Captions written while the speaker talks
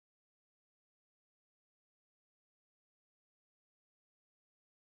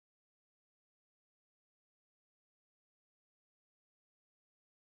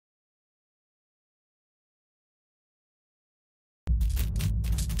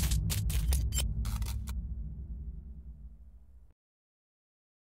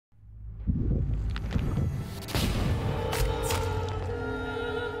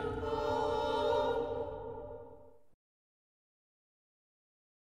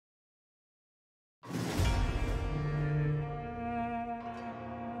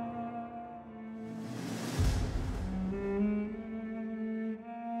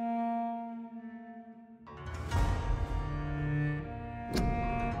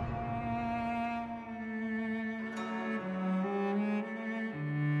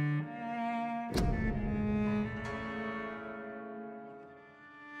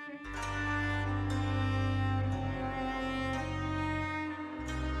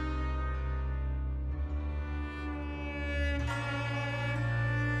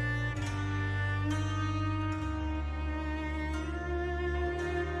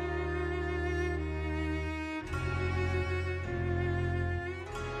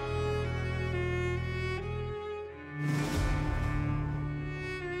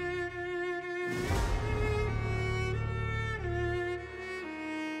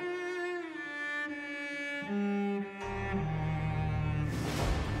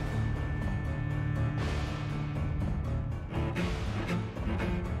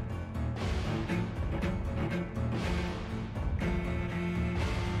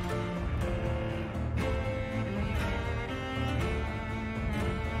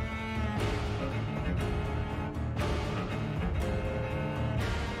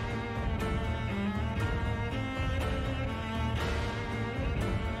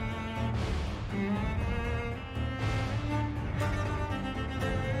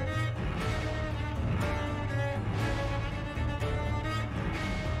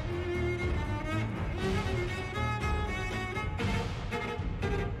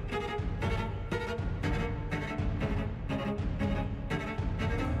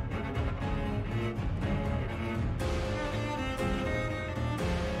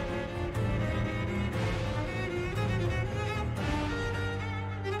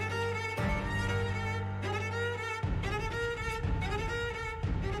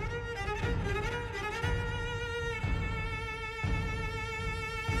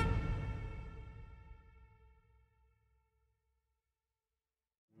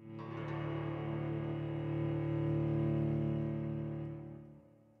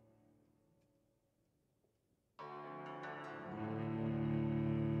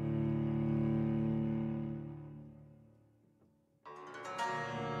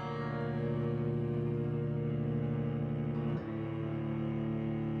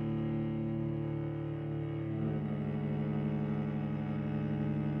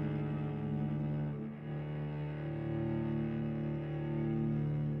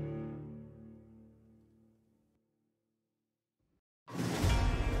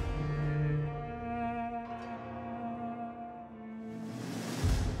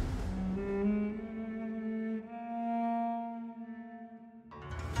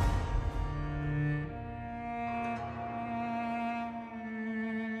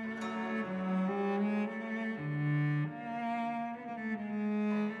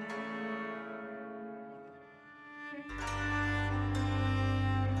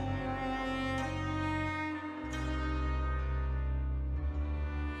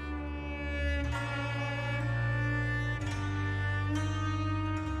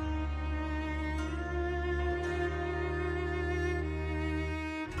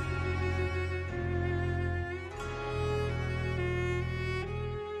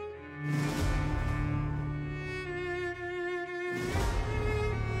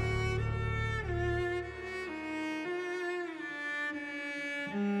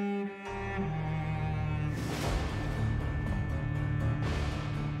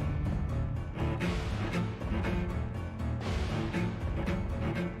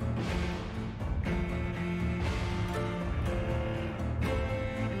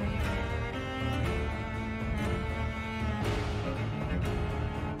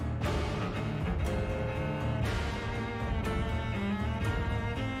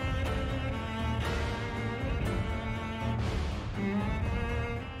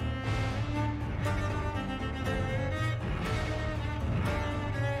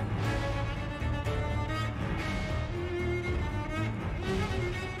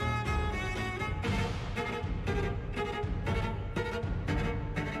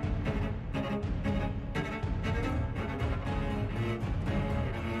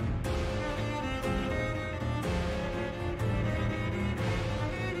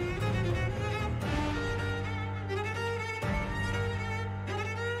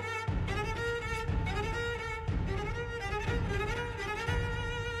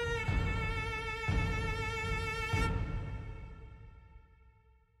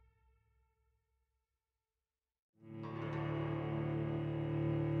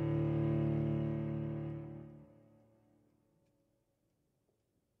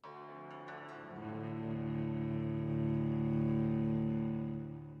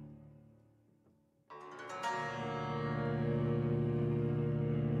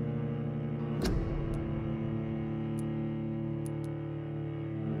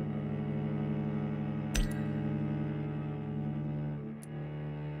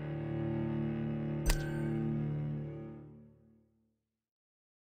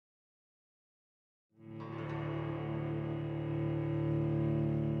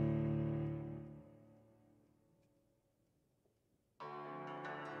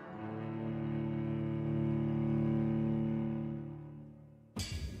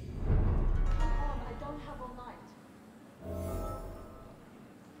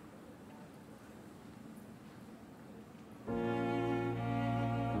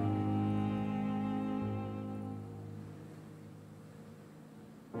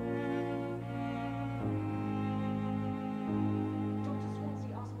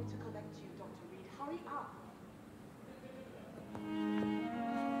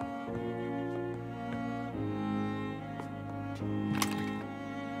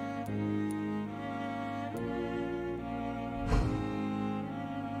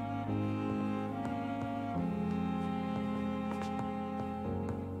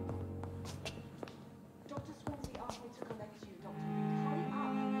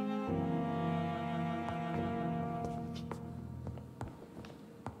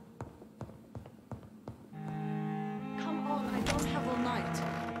on, I don't have all night.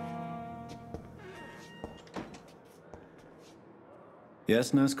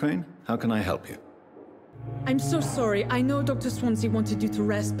 Yes, Nurse Crane? How can I help you? I'm so sorry. I know Dr. Swansea wanted you to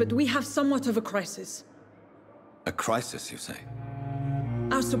rest, but we have somewhat of a crisis. A crisis, you say?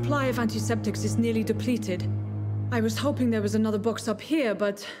 Our supply of antiseptics is nearly depleted. I was hoping there was another box up here,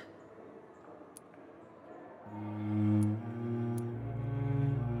 but...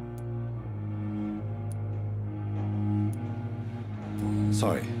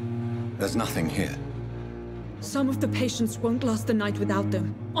 Sorry. There's nothing here. Some of the patients won't last the night without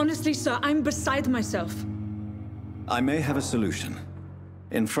them. Honestly, sir, I'm beside myself. I may have a solution.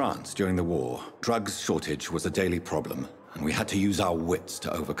 In France, during the war, drugs shortage was a daily problem, and we had to use our wits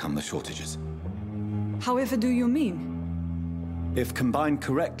to overcome the shortages. However do you mean? If combined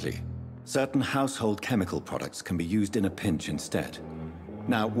correctly, certain household chemical products can be used in a pinch instead.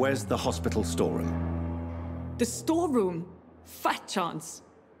 Now, where's the hospital storeroom? The storeroom? Fat chance.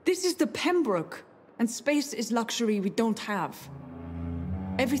 This is the Pembroke, and space is luxury we don't have.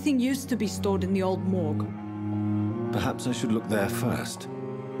 Everything used to be stored in the old morgue. Perhaps I should look there first.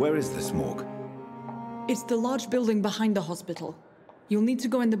 Where is this morgue? It's the large building behind the hospital. You'll need to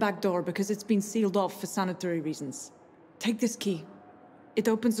go in the back door because it's been sealed off for sanitary reasons. Take this key. It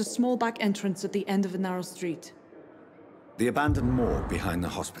opens a small back entrance at the end of a narrow street. The abandoned morgue behind the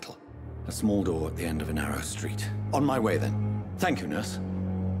hospital. A small door at the end of a narrow street. On my way then. Thank you, nurse.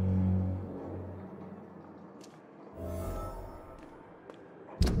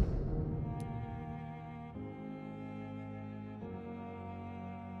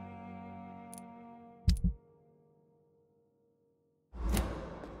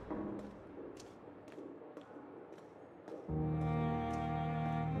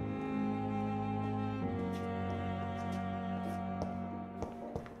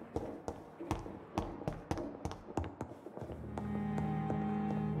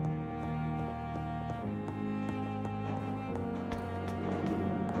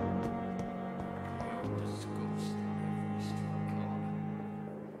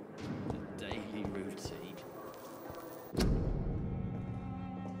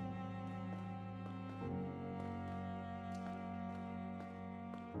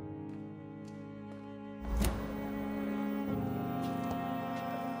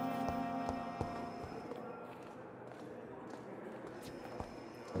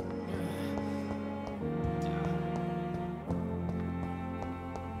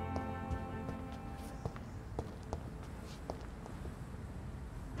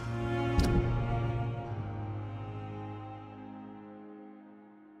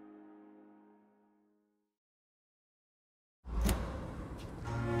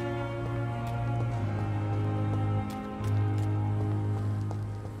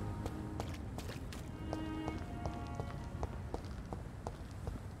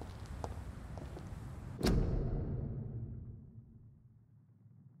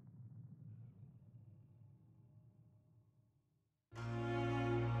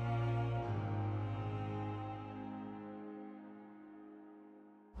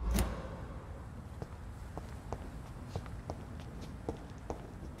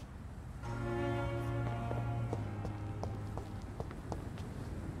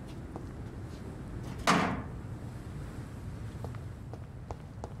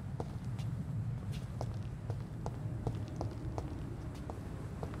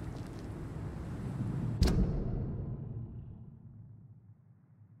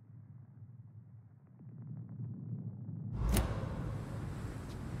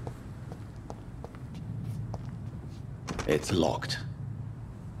 It's locked.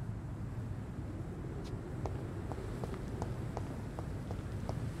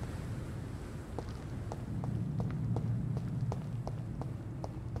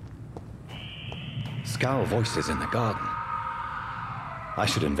 Scowl voices in the garden. I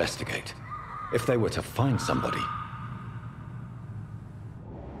should investigate. If they were to find somebody.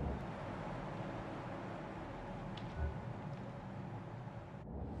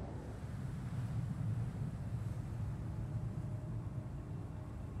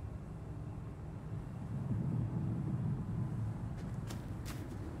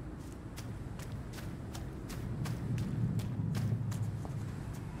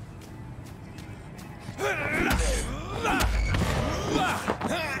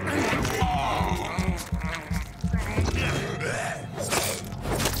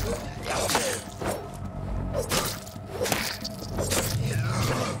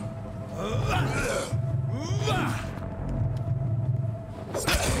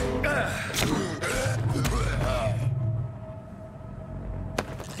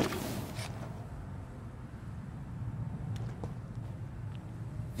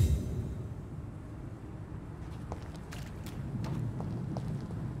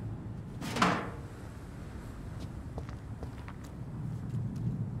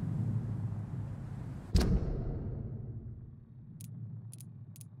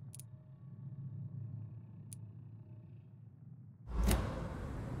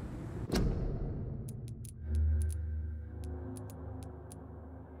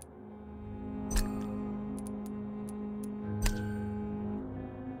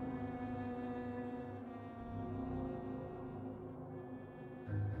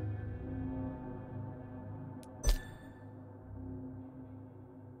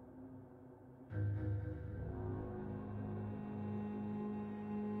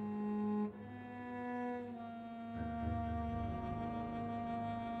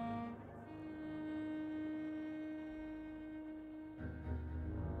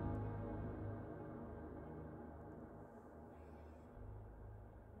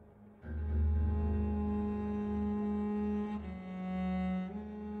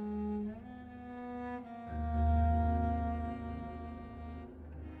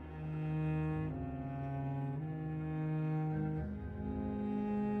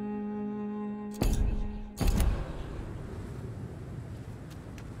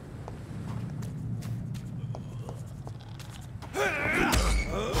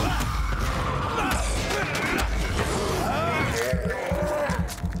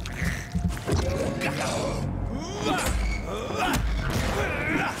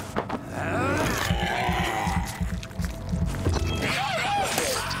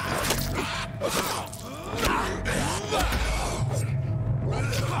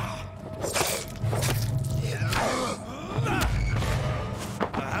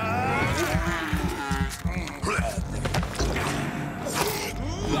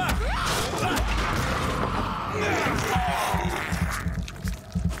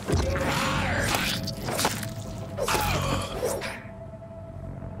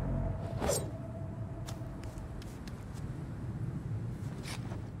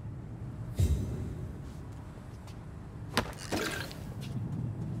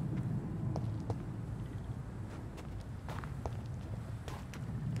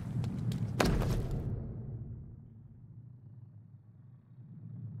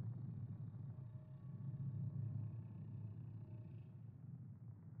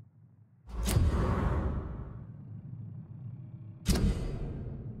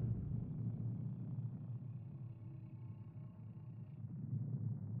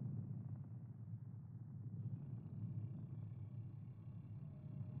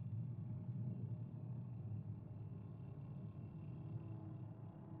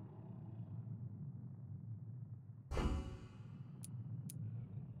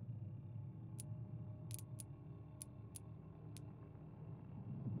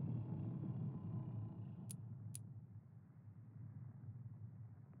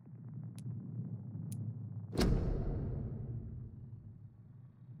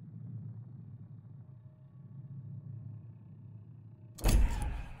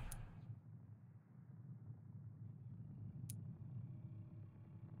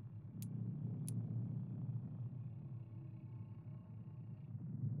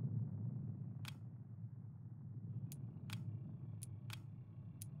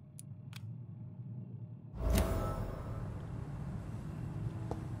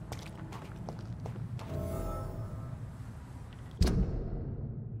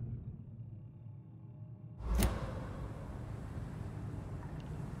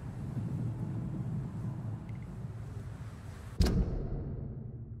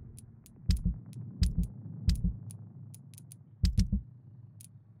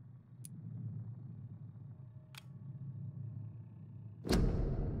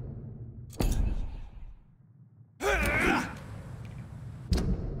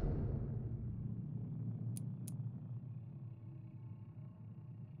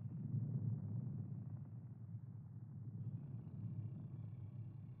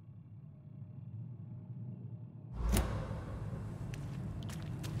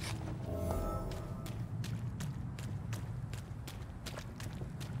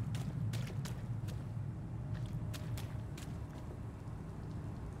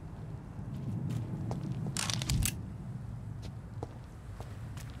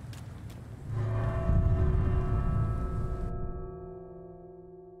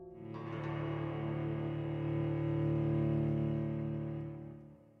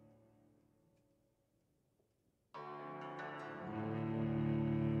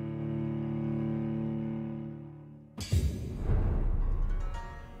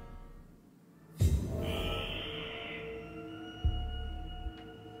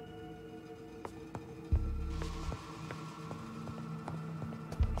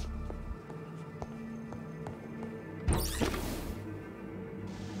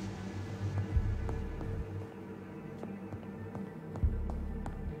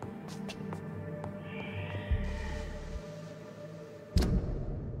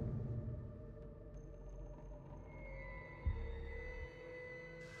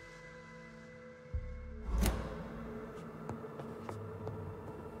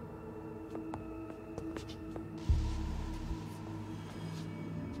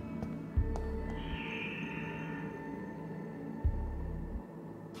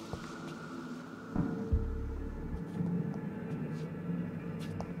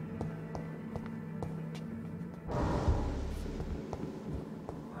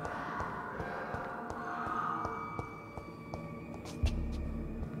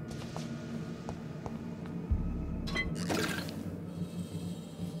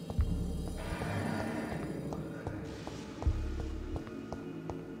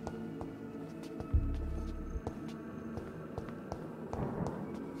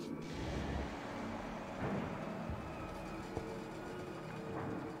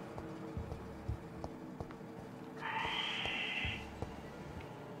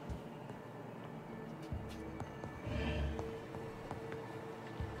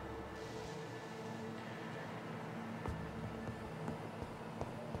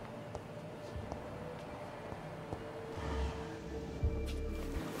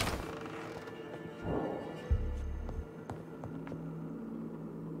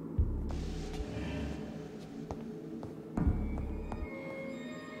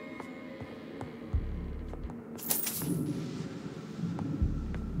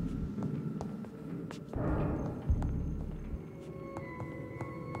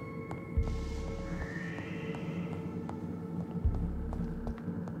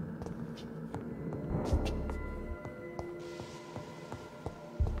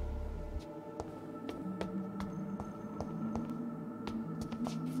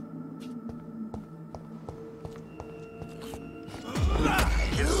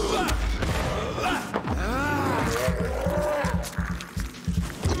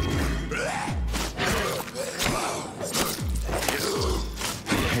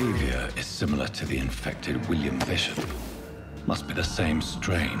 similar to the infected William Bishop. Must be the same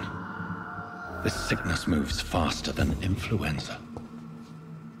strain. This sickness moves faster than influenza.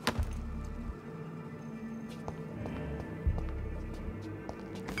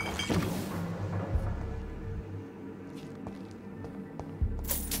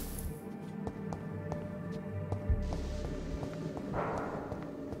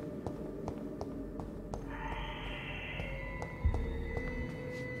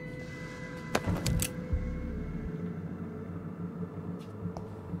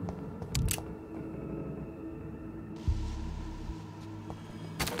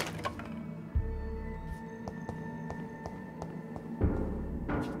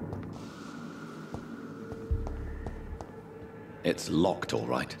 It's locked, all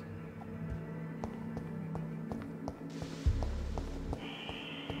right.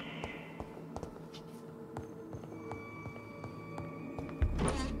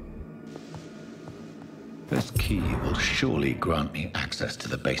 This key will surely grant me access to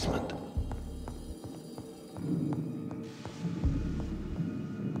the basement.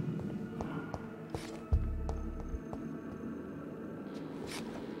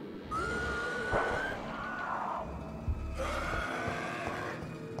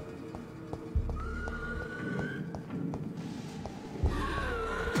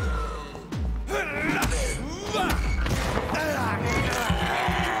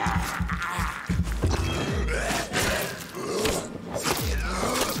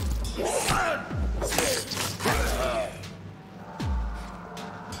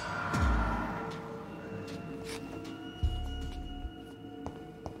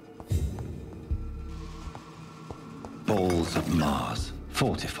 Balls of Mars,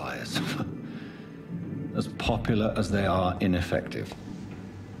 fortifiers. As popular as they are ineffective.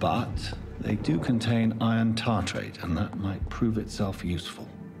 But they do contain iron tartrate, and that might prove itself useful.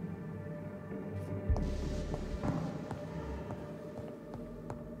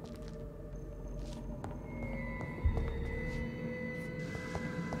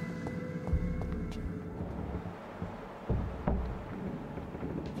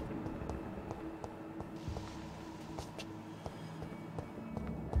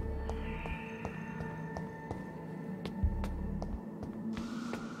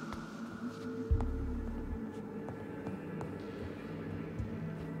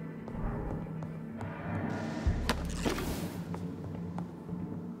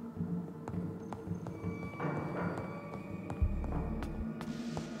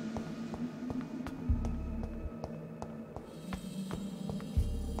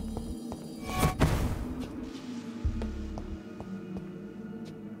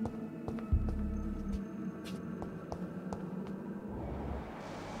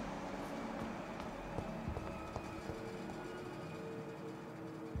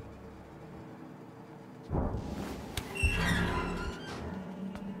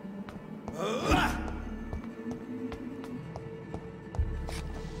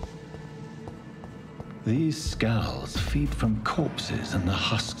 These scowls feed from corpses and the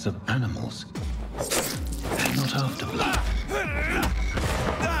husks of animals. They're not after blood.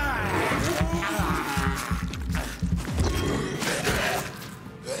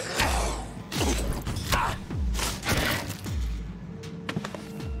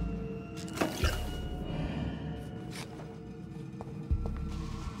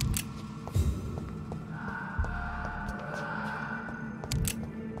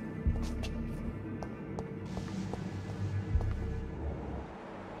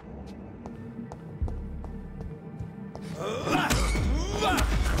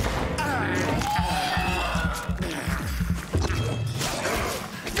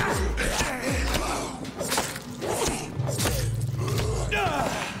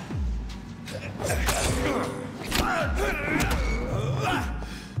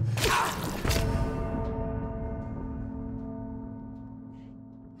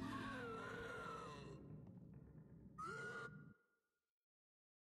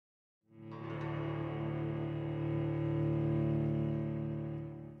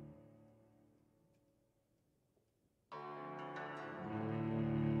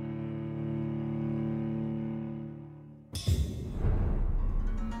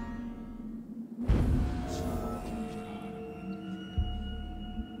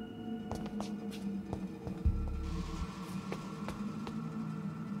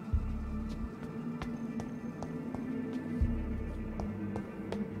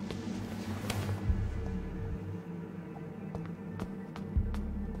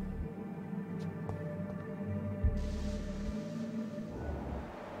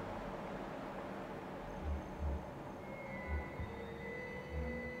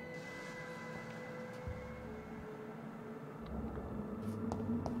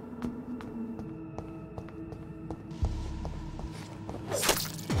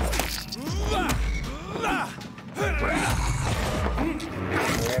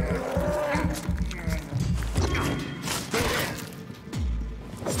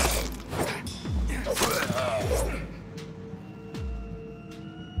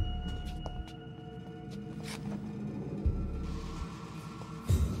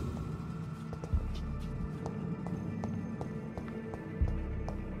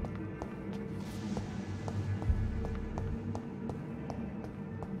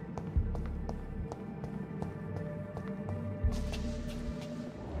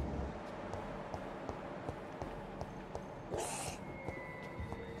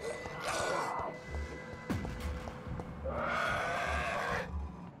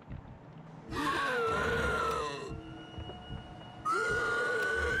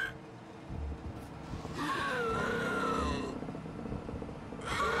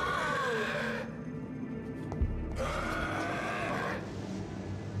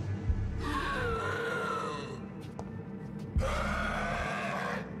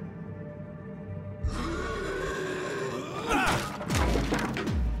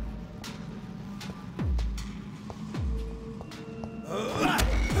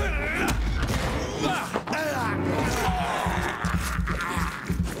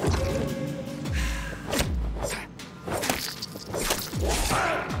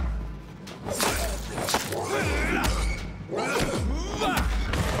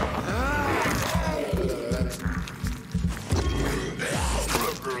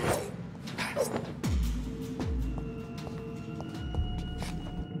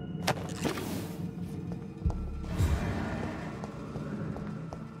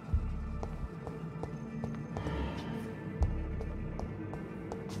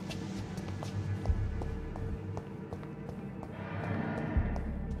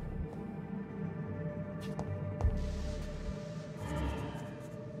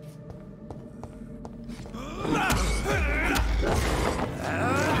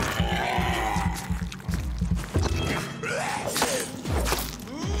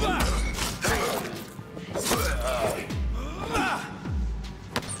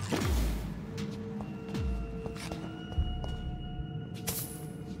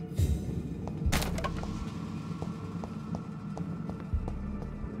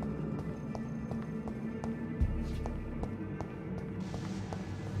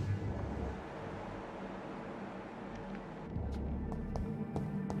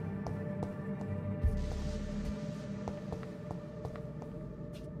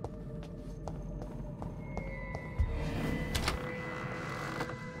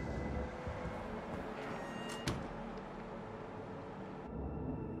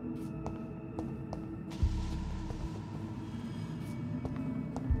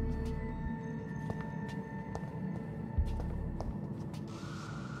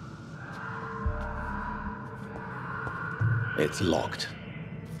 It's locked.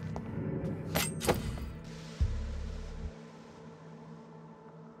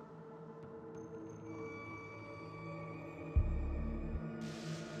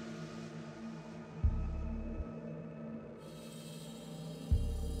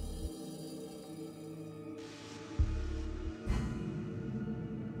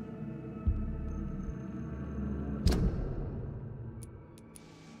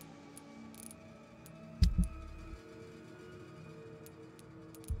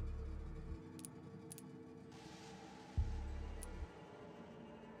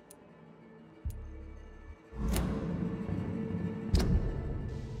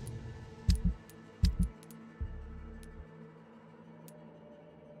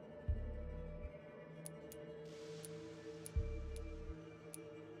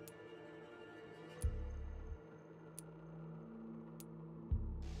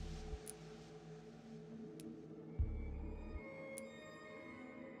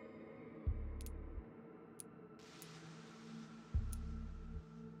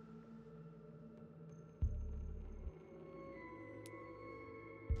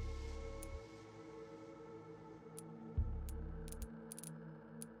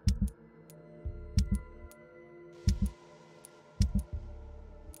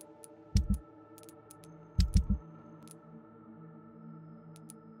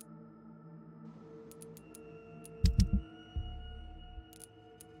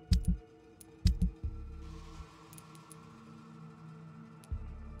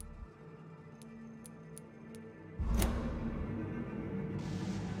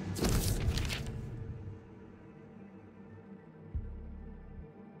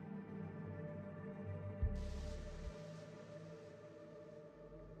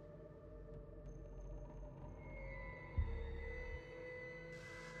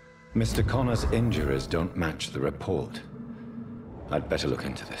 Mr. Connor's injuries don't match the report. I'd better look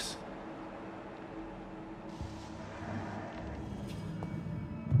into this.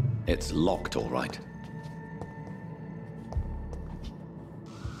 It's locked, all right.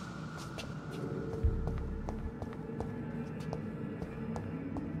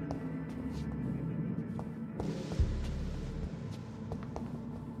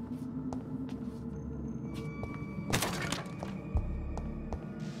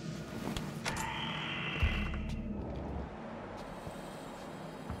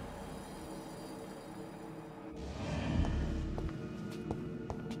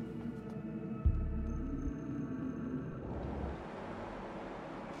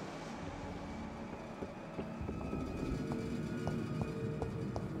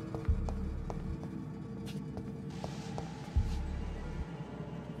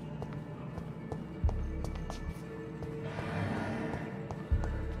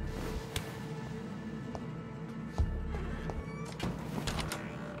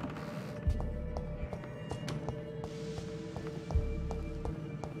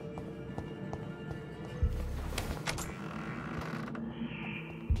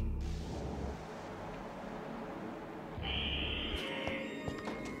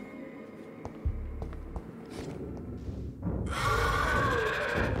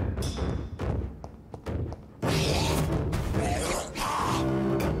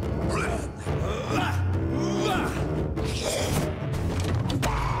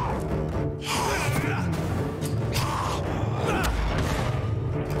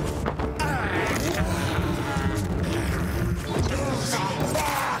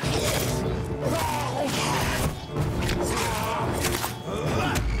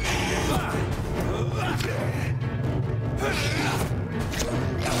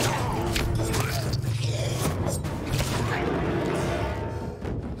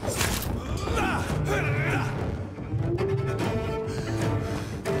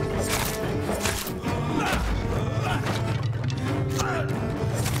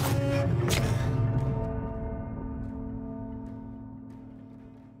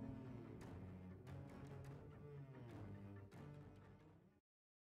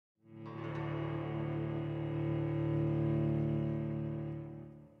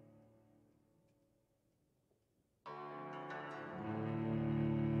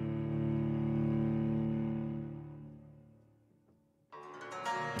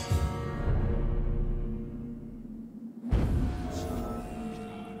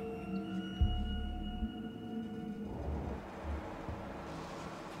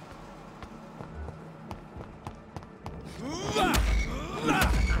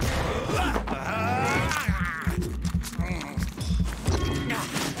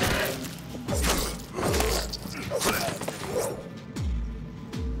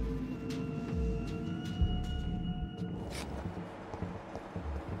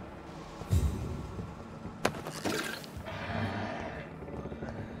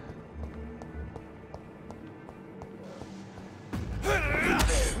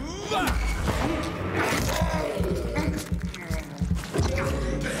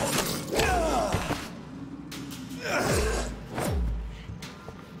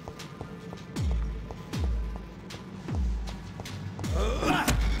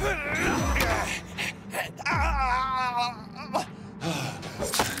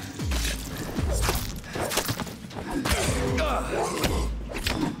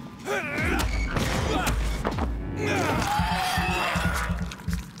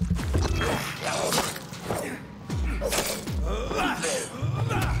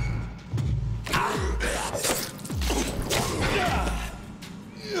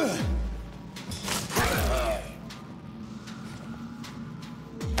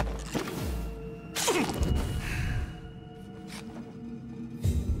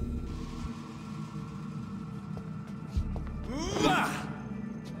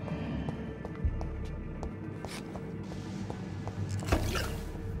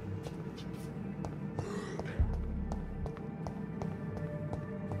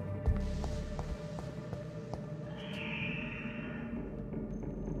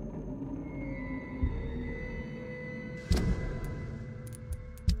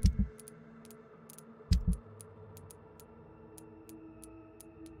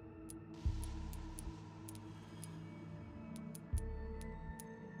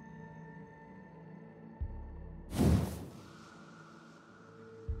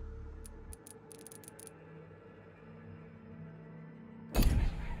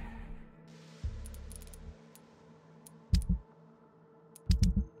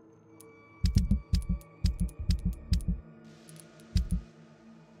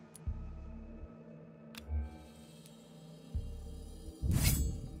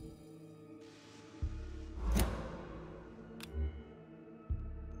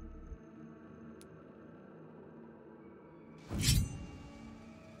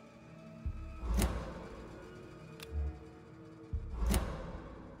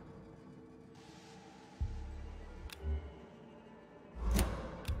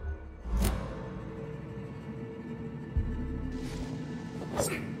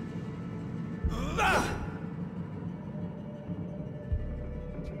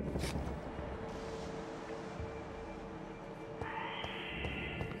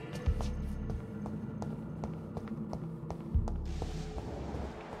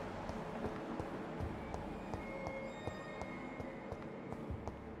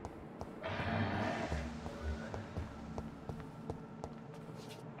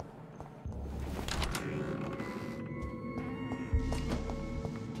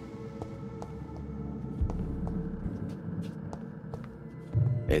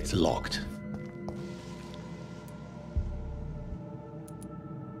 It's locked.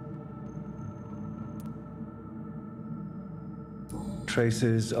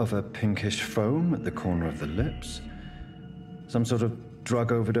 Traces of a pinkish foam at the corner of the lips. Some sort of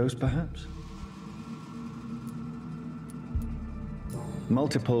drug overdose, perhaps?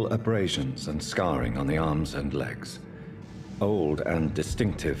 Multiple abrasions and scarring on the arms and legs. Old and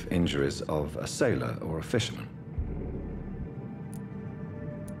distinctive injuries of a sailor or a fisherman.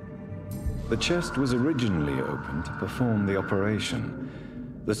 The chest was originally opened to perform the operation.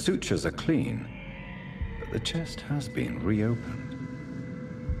 The sutures are clean, but the chest has been reopened.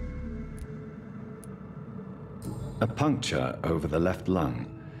 A puncture over the left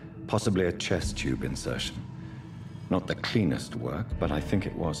lung, possibly a chest tube insertion. Not the cleanest work, but I think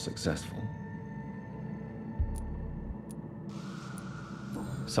it was successful.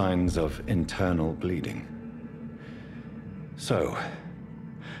 Signs of internal bleeding. So,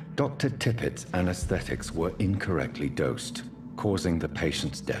 Dr. Tippett's anesthetics were incorrectly dosed, causing the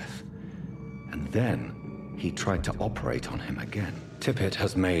patient's death. And then he tried to operate on him again. Tippett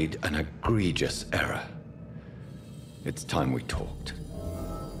has made an egregious error. It's time we talked.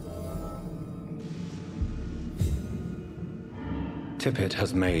 Tippett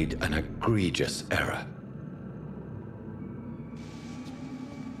has made an egregious error.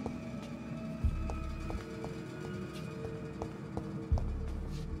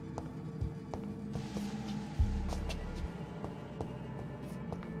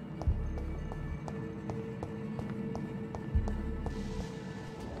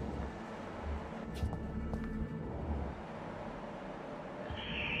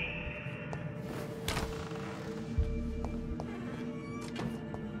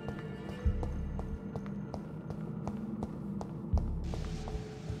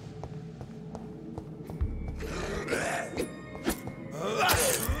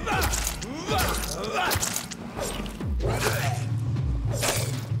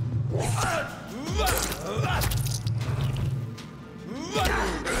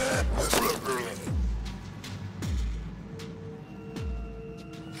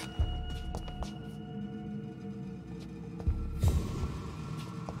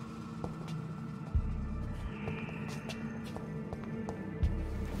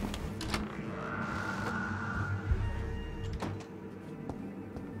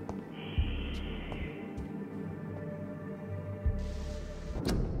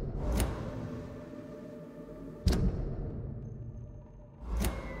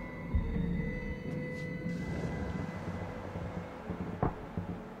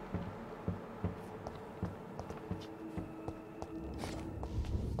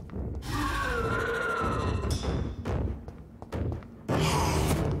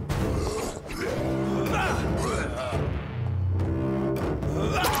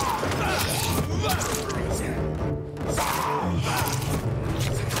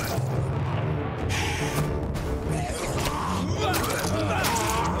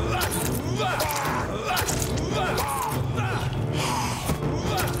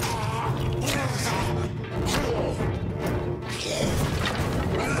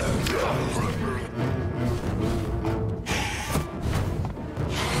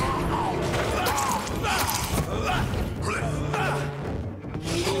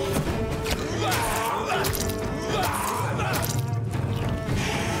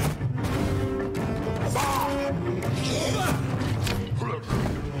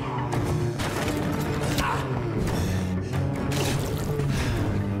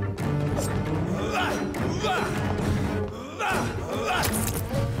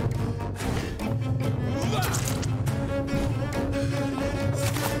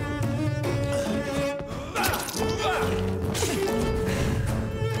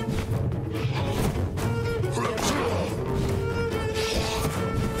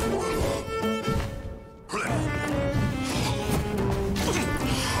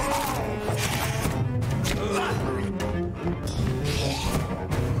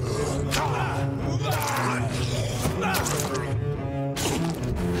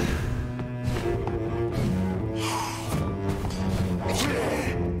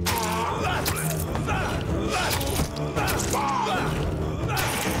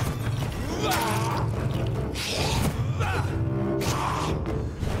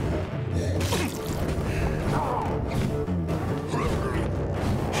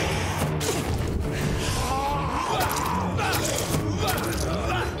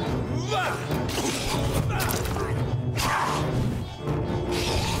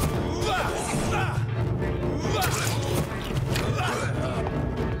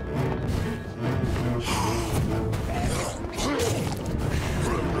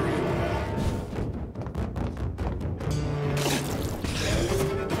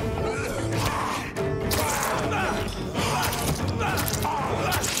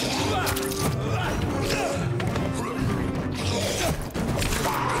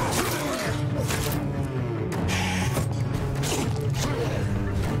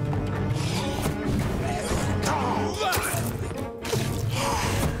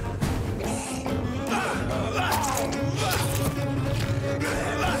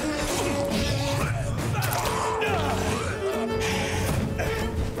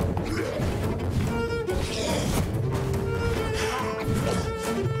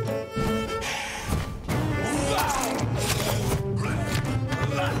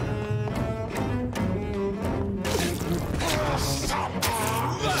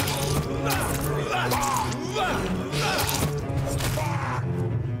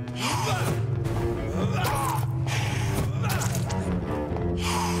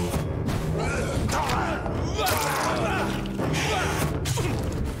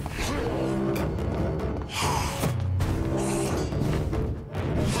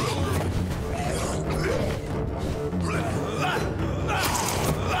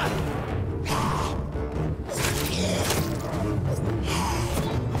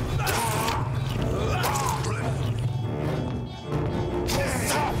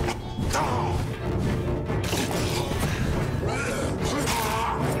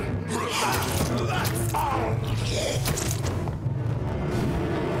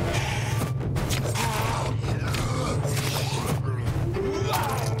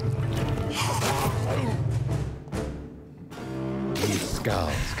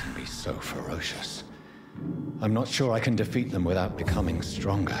 Gals can be so ferocious. I'm not sure I can defeat them without becoming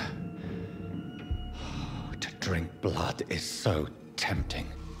stronger. To drink blood is so tempting.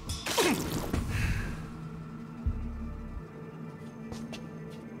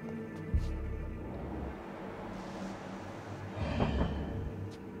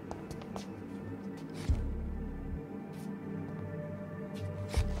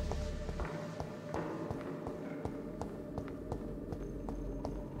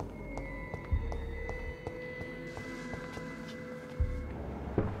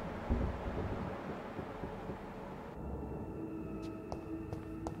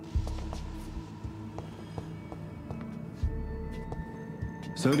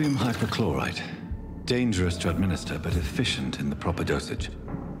 Sodium hypochlorite. Dangerous to administer, but efficient in the proper dosage.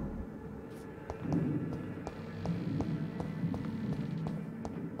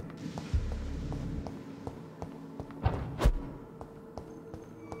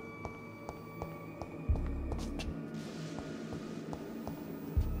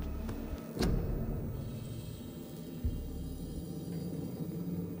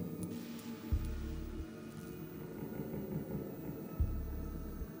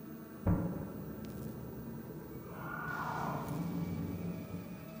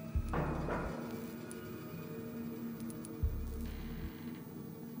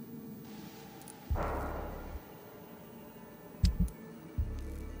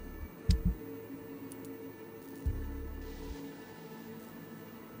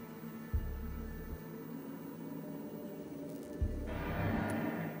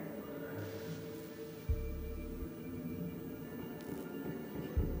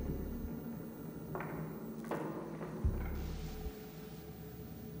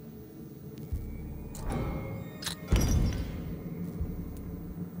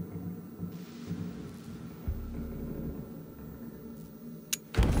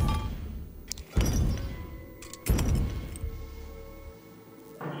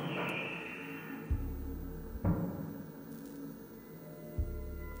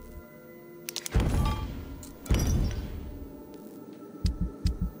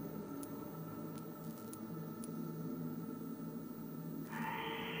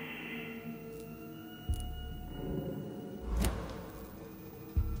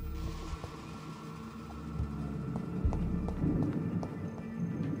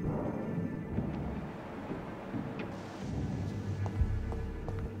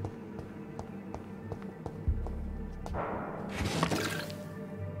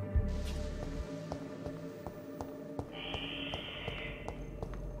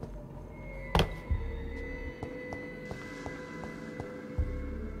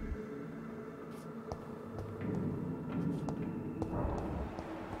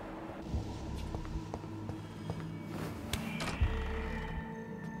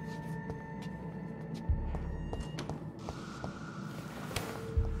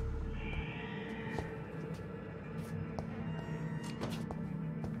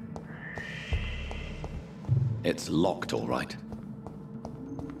 It's locked, all right.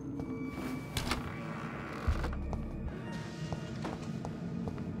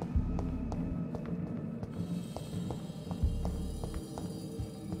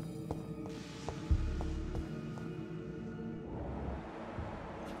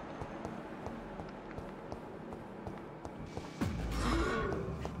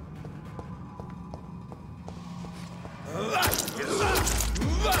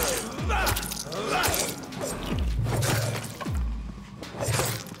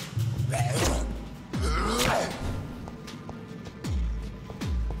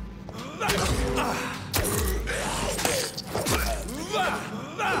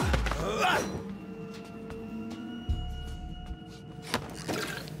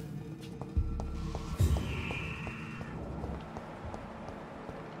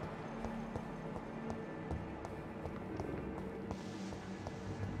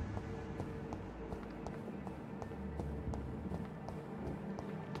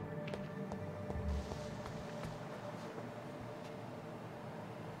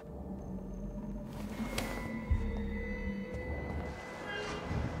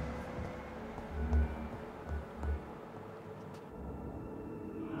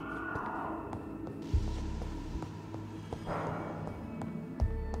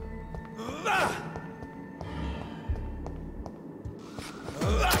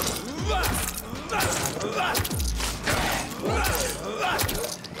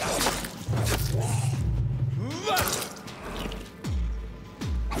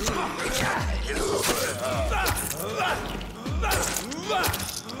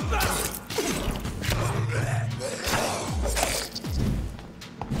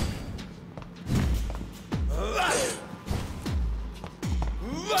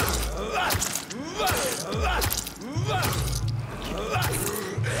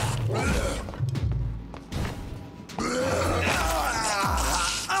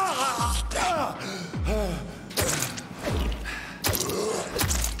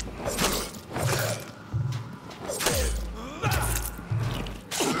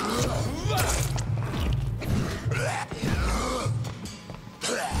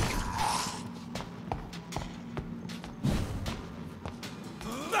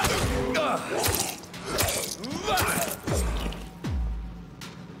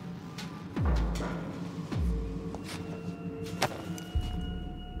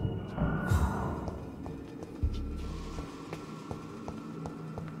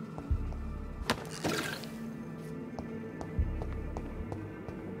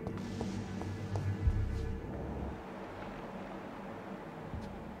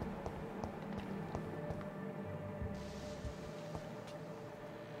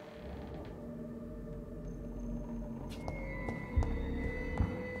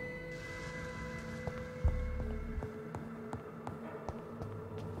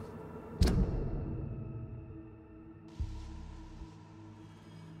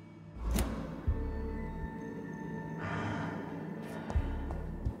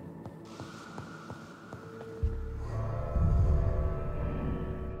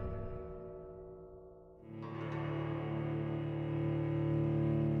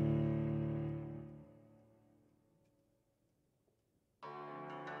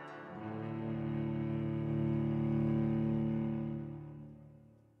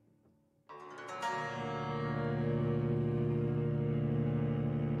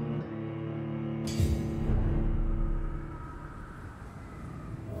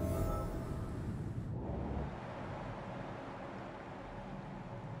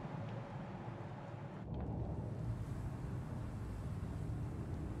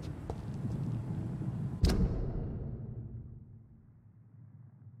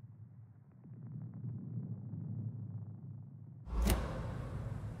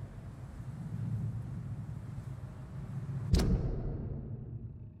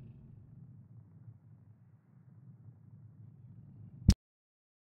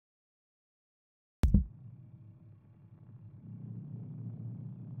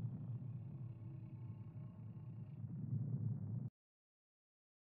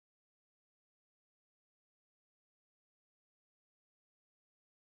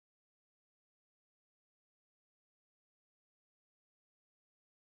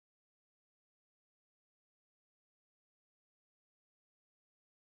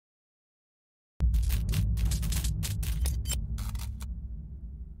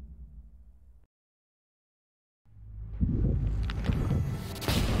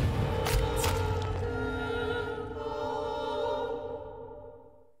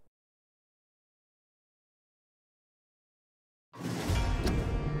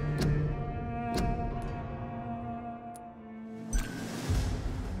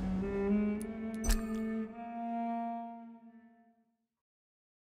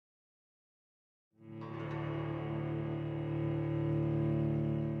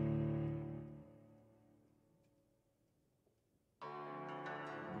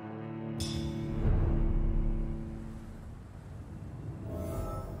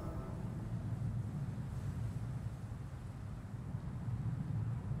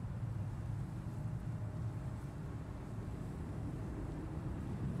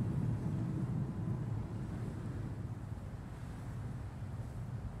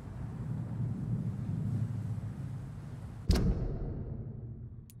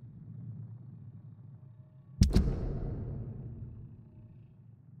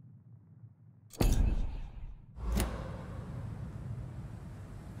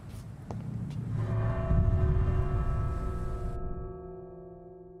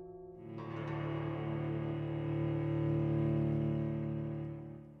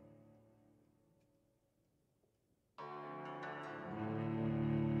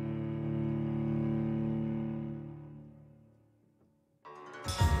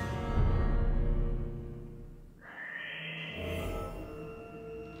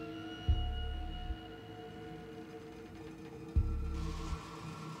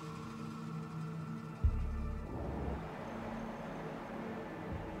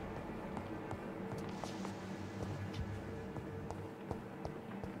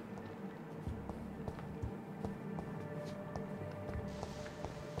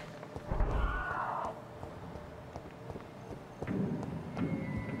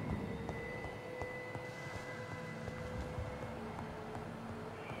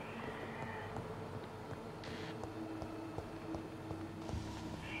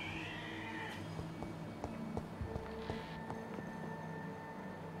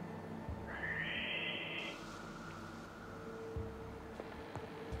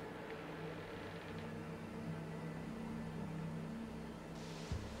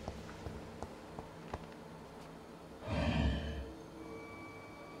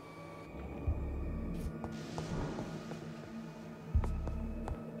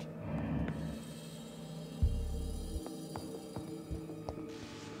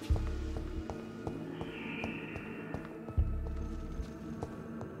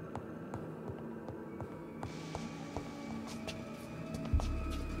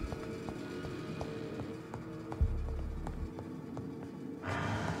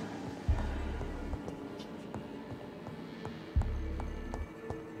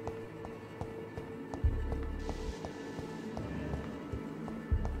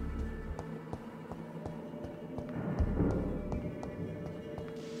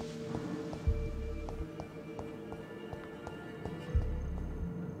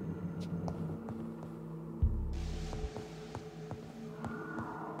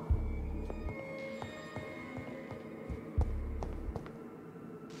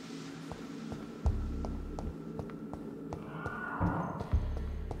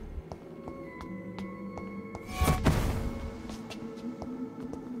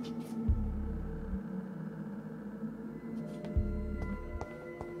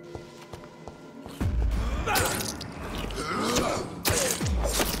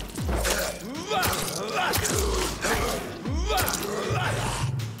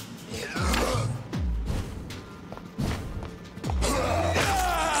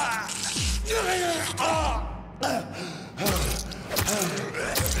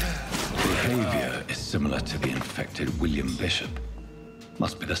 Behavior is similar to the infected William Bishop.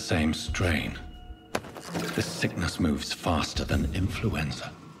 Must be the same strain. This sickness moves faster than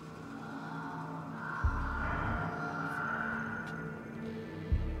influenza.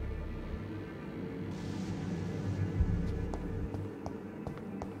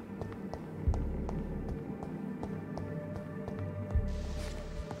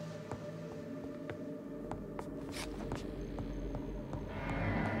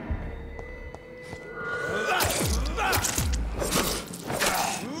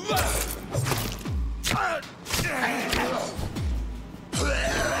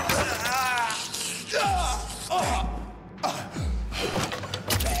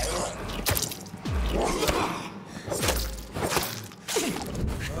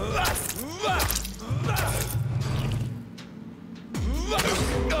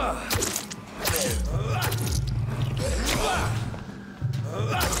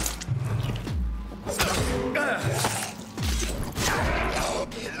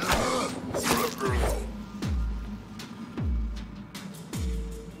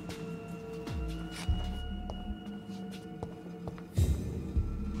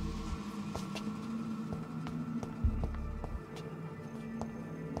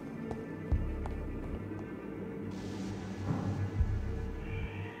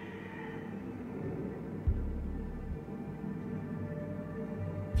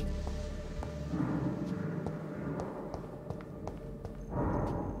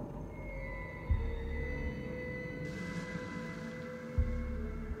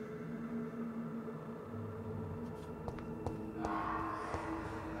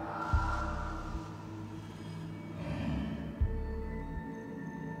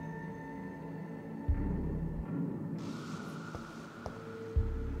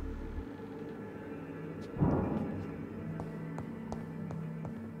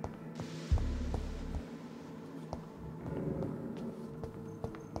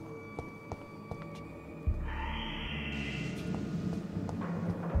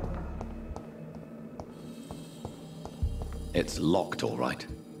 It's locked, all right.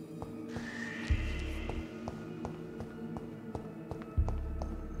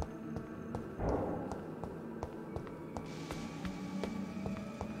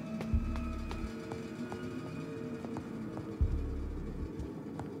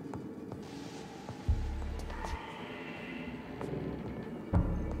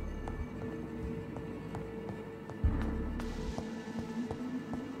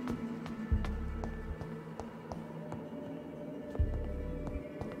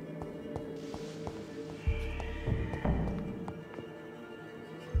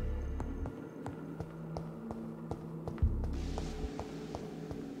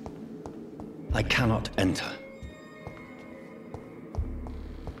 I cannot enter.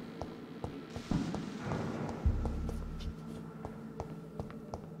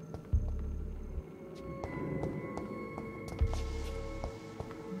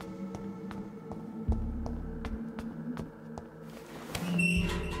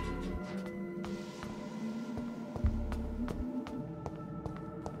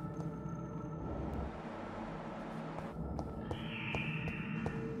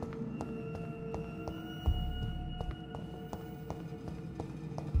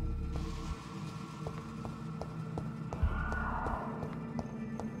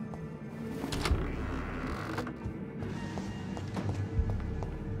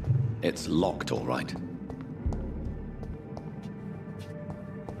 It's locked, all right.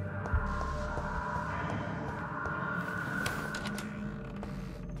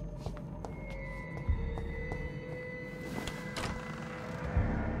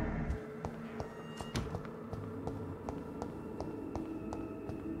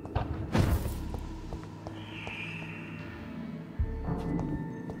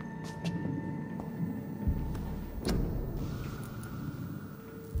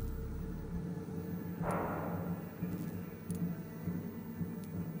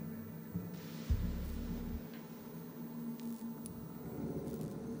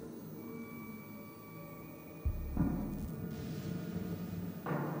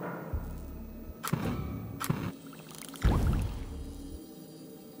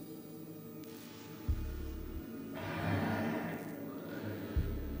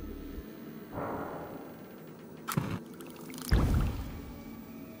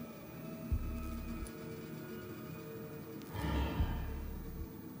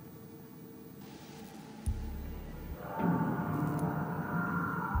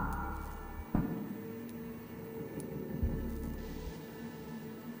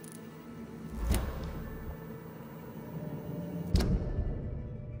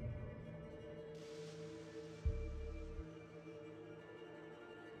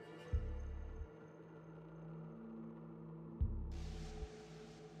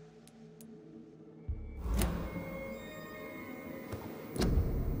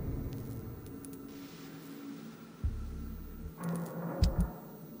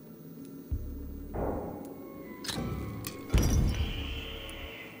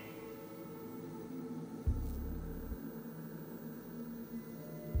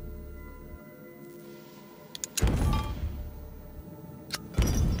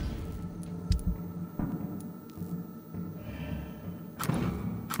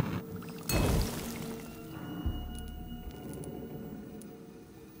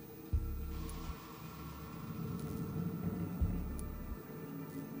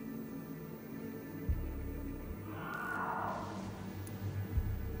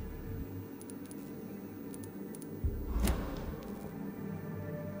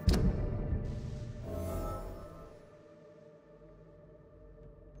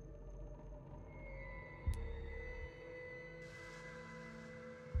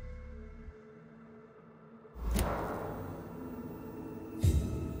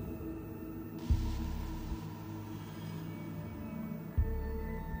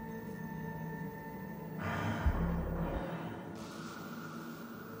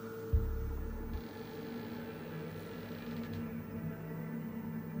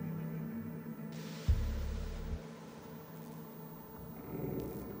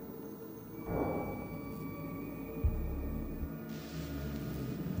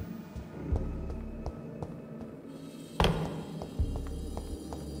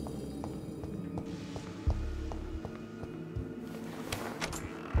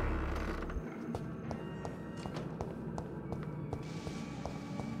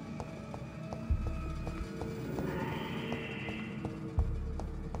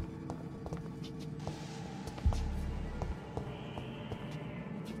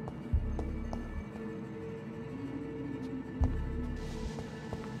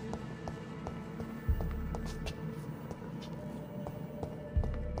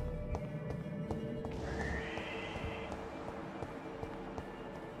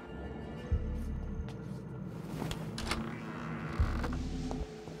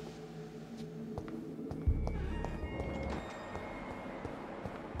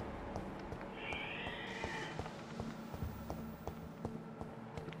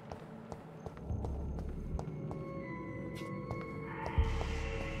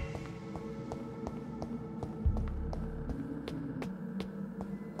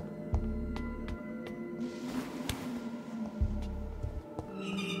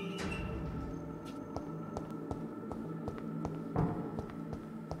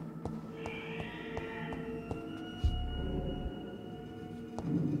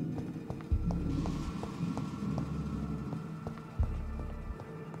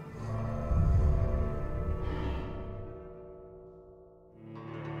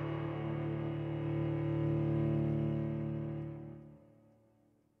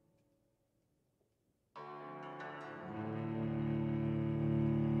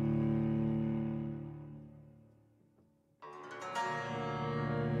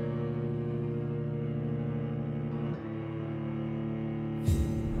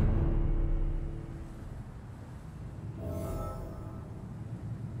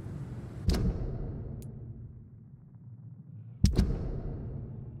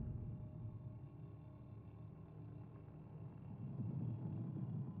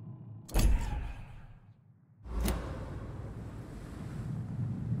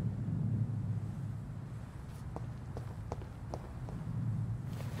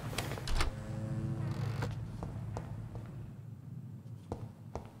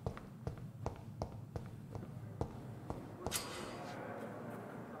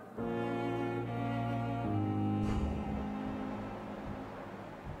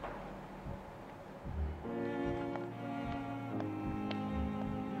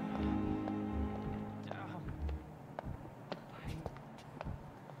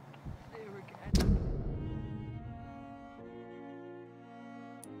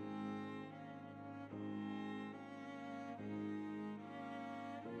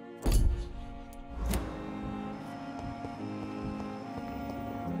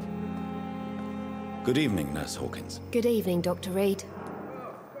 Good evening, Nurse Hawkins. Good evening, Dr. Reed.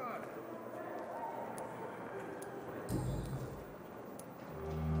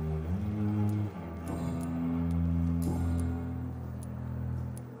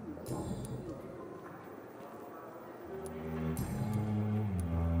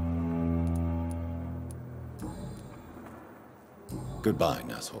 Goodbye,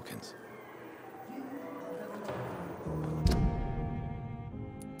 Nurse Hawkins.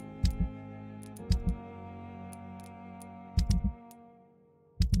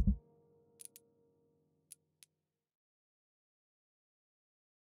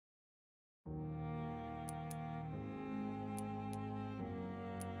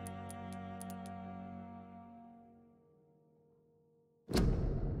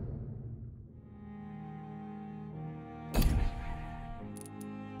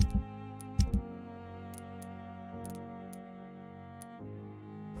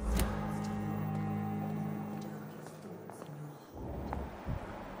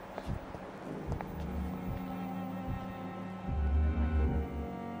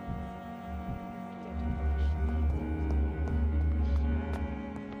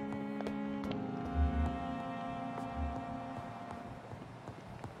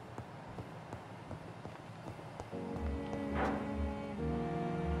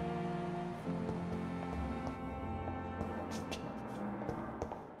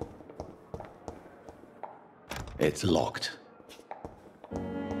 It's locked.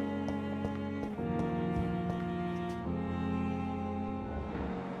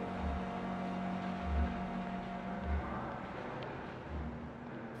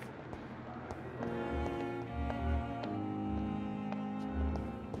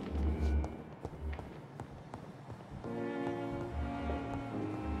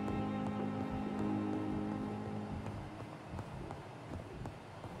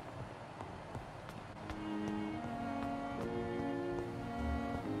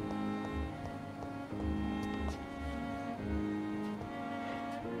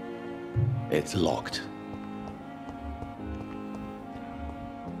 It's locked.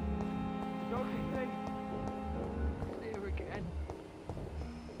 Here again.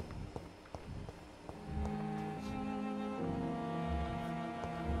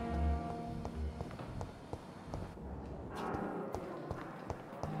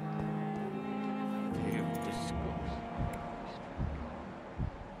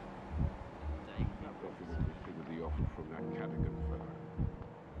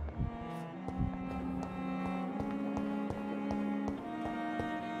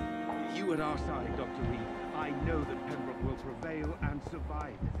 You at our side, Dr. Reed. I know that Pembroke will prevail and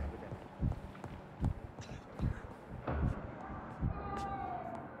survive this epidemic.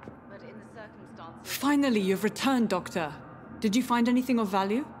 But in the circumstances... Finally, you've returned, Doctor. Did you find anything of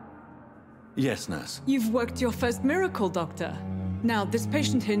value? Yes, nurse. You've worked your first miracle, Doctor. Now, this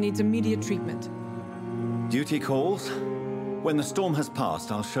patient here needs immediate treatment. Duty calls. When the storm has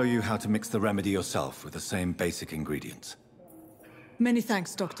passed, I'll show you how to mix the remedy yourself with the same basic ingredients. Many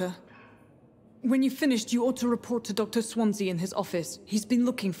thanks, Doctor. When you've finished, you ought to report to Dr. Swansea in his office. He's been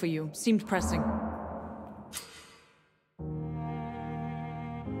looking for you. Seemed pressing.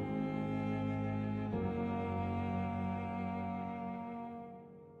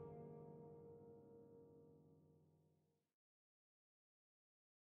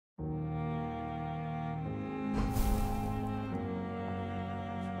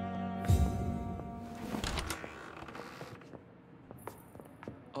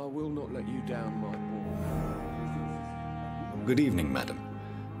 I will not let you down, my boy. Good evening, madam.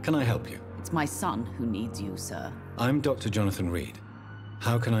 Can I help you? It's my son who needs you, sir. I'm Dr. Jonathan Reed.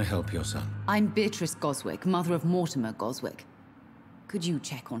 How can I help your son? I'm Beatrice Goswick, mother of Mortimer Goswick. Could you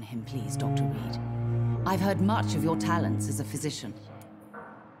check on him, please, Dr. Reed? I've heard much of your talents as a physician.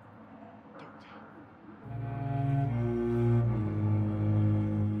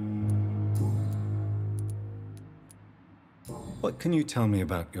 What can you tell me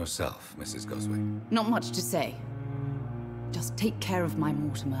about yourself, Mrs. Goswick? Not much to say. Just take care of my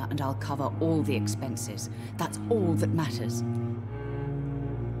Mortimer and I'll cover all the expenses. That's all that matters.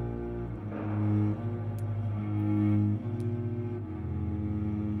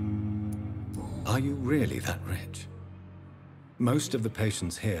 Are you really that rich? Most of the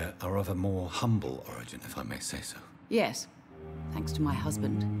patients here are of a more humble origin, if I may say so. Yes, thanks to my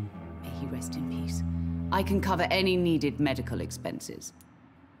husband. May he rest in peace. I can cover any needed medical expenses.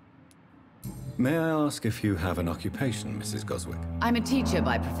 May I ask if you have an occupation, Mrs. Goswick? I'm a teacher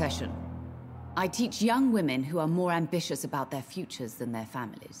by profession. I teach young women who are more ambitious about their futures than their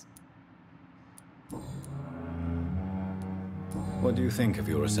families. What do you think of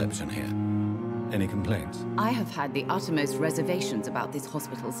your reception here? Any complaints? I have had the uttermost reservations about this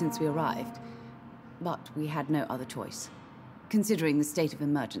hospital since we arrived. But we had no other choice, considering the state of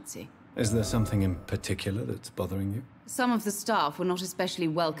emergency. Is there something in particular that's bothering you? Some of the staff were not especially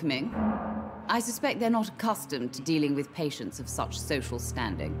welcoming. I suspect they're not accustomed to dealing with patients of such social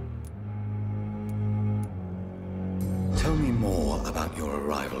standing. Tell me more about your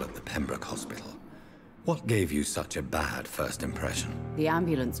arrival at the Pembroke Hospital. What gave you such a bad first impression? The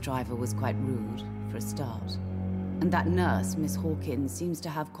ambulance driver was quite rude, for a start. And that nurse, Miss Hawkins, seems to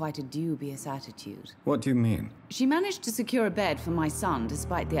have quite a dubious attitude. What do you mean? She managed to secure a bed for my son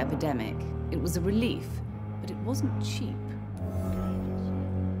despite the epidemic. It was a relief, but it wasn't cheap.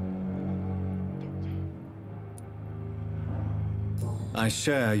 I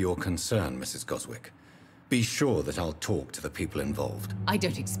share your concern, Mrs. Goswick. Be sure that I'll talk to the people involved. I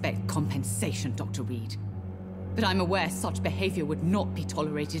don't expect compensation, Dr. Reed. But I'm aware such behavior would not be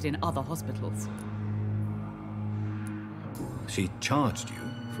tolerated in other hospitals. She charged you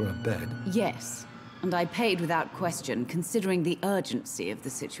for a bed? Yes, and I paid without question, considering the urgency of the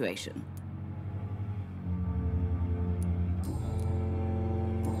situation.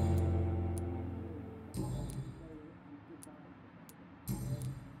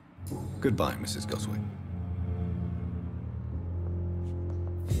 Goodbye, Mrs. Goswick.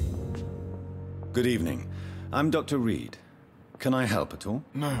 Good evening. I'm Dr. Reed. Can I help at all?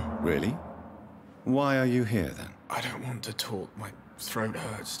 No, Really? Why are you here, then? I don't want to talk. My throat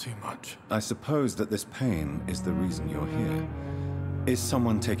hurts too much. I suppose that this pain is the reason you're here. Is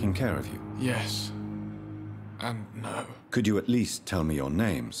someone taking care of you? Yes. And no. Could you at least tell me your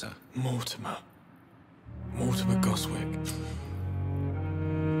name, sir? Mortimer. Mortimer Goswick.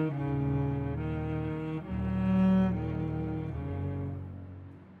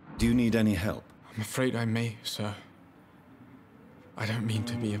 Do you need any help? I'm afraid I may, sir. I don't mean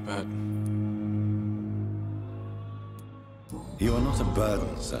to be a burden. You are not a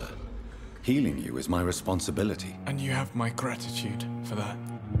burden, sir. Healing you is my responsibility. And you have my gratitude for that.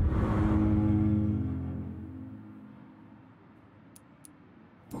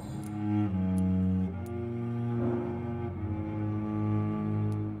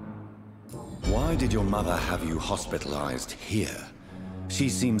 Why did your mother have you hospitalized here? She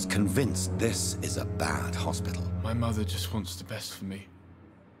seems convinced this is a bad hospital. My mother just wants the best for me.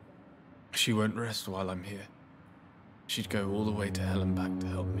 She won't rest while I'm here. She'd go all the way to hell and back to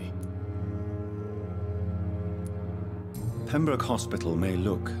help me. Pembroke Hospital may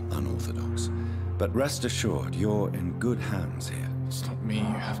look unorthodox, but rest assured you're in good hands here. It's not me you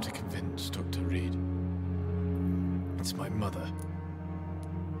have to convince, Dr. Reed. It's my mother.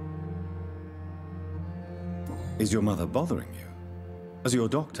 Is your mother bothering you? As your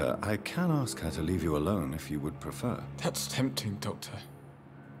doctor, I can ask her to leave you alone if you would prefer. That's tempting, Doctor.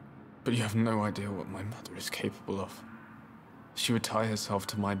 But you have no idea what my mother is capable of. She would tie herself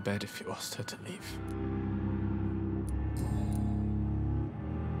to my bed if you asked her to leave.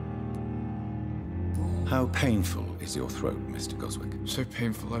 How painful is your throat, Mr. Goswick? So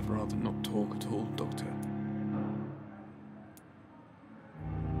painful I'd rather not talk at all, Doctor.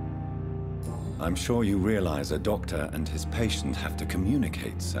 I'm sure you realize a doctor and his patient have to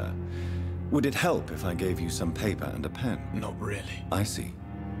communicate, sir. Would it help if I gave you some paper and a pen? Not really. I see.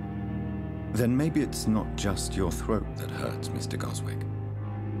 Then maybe it's not just your throat that hurts, Mr. Goswick.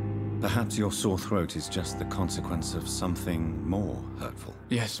 Perhaps your sore throat is just the consequence of something more hurtful.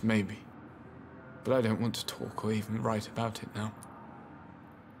 Yes, maybe. But I don't want to talk or even write about it now.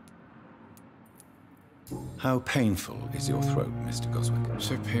 How painful is your throat, Mr. Goswick?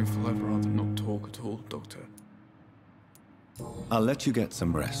 So painful I'd rather not talk at all, Doctor. I'll let you get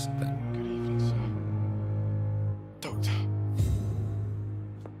some rest, then. Good evening, sir. Doctor.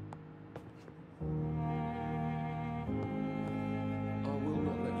 I will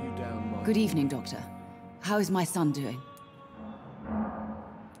not let you down, Mark. Good evening, Doctor. How is my son doing?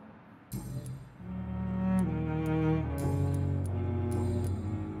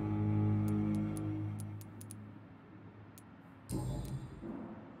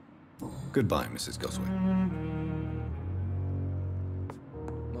 Goodbye, Mrs. Goswick.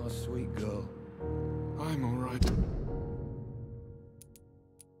 My sweet girl. I'm all right.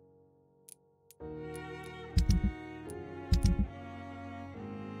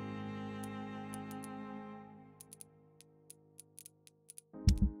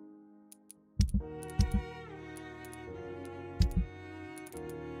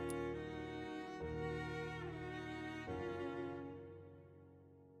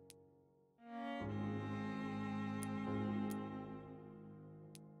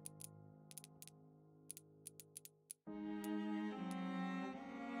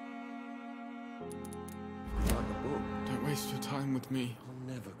 waste your time with me.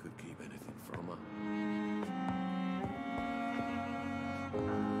 I never could keep anything from her.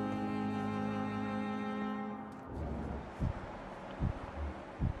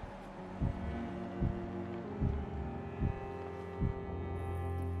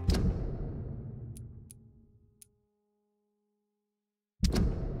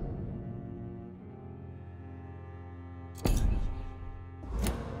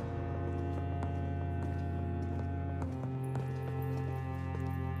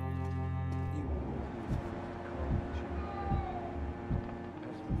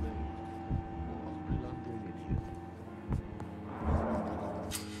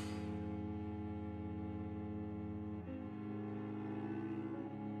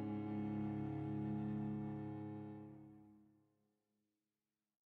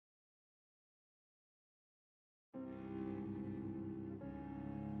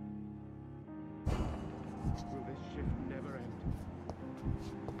 Will this shift never end?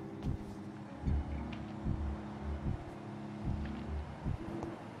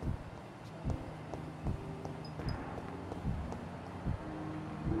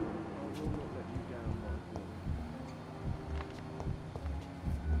 I will not let you down, Michael.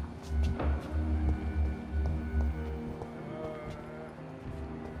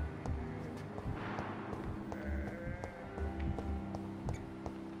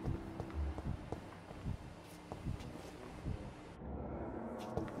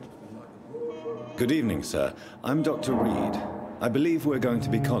 Good evening, sir. I'm Dr. Reed. I believe we're going to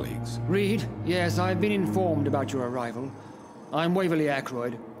be colleagues. Reed? Yes, I've been informed about your arrival. I'm Waverly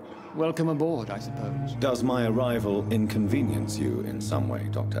Ackroyd. Welcome aboard, I suppose. Does my arrival inconvenience you in some way,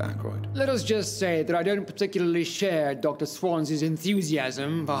 Dr. Ackroyd? Let us just say that I don't particularly share Dr. Swansea's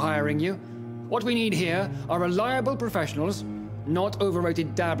enthusiasm for hiring you. What we need here are reliable professionals, not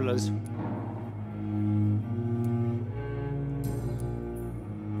overrated dabblers.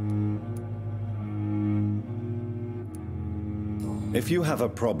 If you have a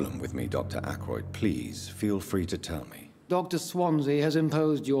problem with me, Dr. Ackroyd, please feel free to tell me. Dr. Swansea has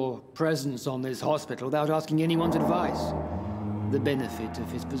imposed your presence on this hospital without asking anyone's advice. The benefit of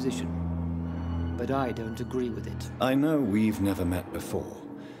his position. But I don't agree with it. I know we've never met before,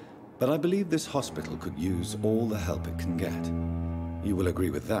 but I believe this hospital could use all the help it can get. You will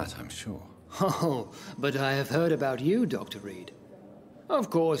agree with that, I'm sure. Oh, but I have heard about you, Dr. Reed. Of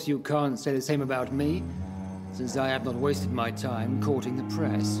course, you can't say the same about me, since I have not wasted my time courting the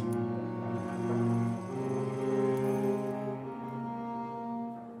press.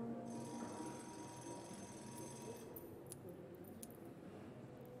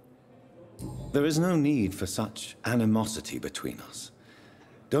 There is no need for such animosity between us.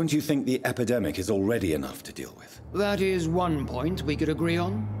 Don't you think the epidemic is already enough to deal with? That is one point we could agree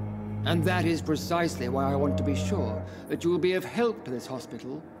on. And that is precisely why I want to be sure that you will be of help to this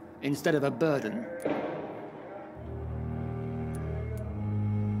hospital instead of a burden.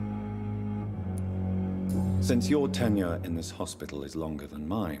 Since your tenure in this hospital is longer than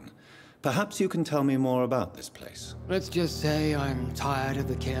mine, perhaps you can tell me more about this place. Let's just say I'm tired of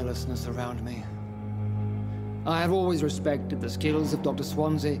the carelessness around me. I have always respected the skills of Dr.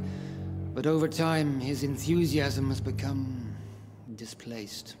 Swansea, but over time his enthusiasm has become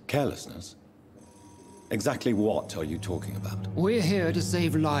displaced. Carelessness? Exactly what are you talking about? We're here to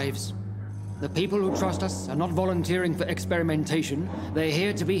save lives. The people who trust us are not volunteering for experimentation. They're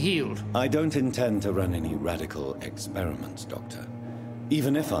here to be healed. I don't intend to run any radical experiments, Doctor.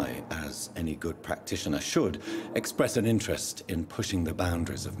 Even if I, as any good practitioner should, express an interest in pushing the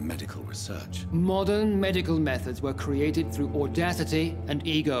boundaries of medical research. Modern medical methods were created through audacity and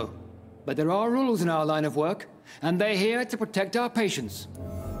ego. But there are rules in our line of work, and they're here to protect our patients.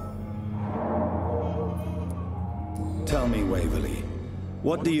 Tell me, Waverly,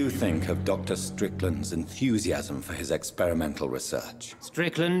 what do you think of Dr. Strickland's enthusiasm for his experimental research?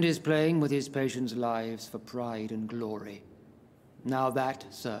 Strickland is playing with his patients' lives for pride and glory. Now that,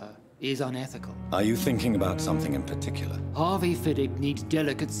 sir, is unethical. Are you thinking about something in particular? Harvey Fiddick needs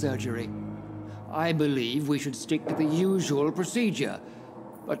delicate surgery. I believe we should stick to the usual procedure,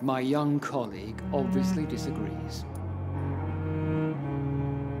 but my young colleague obviously disagrees.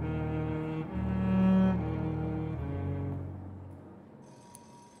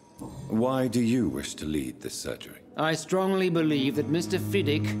 Why do you wish to lead this surgery? I strongly believe that Mr.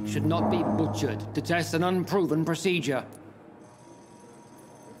 Fiddick should not be butchered to test an unproven procedure.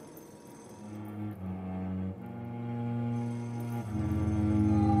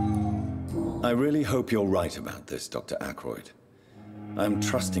 I really hope you're right about this, Dr. Ackroyd. I'm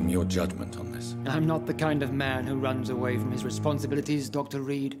trusting your judgment on this. I'm not the kind of man who runs away from his responsibilities, Dr.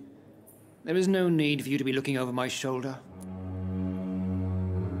 Reed. There is no need for you to be looking over my shoulder.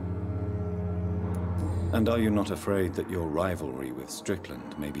 And are you not afraid that your rivalry with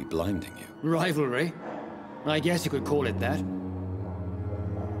Strickland may be blinding you? Rivalry? I guess you could call it that.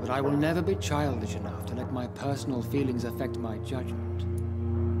 But I will never be childish enough to let my personal feelings affect my judgment.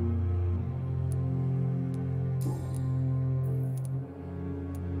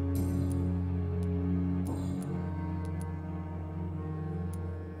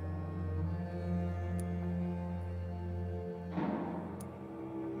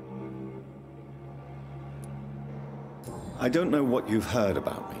 I don't know what you've heard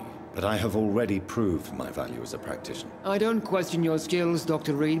about me, but I have already proved my value as a practitioner. I don't question your skills,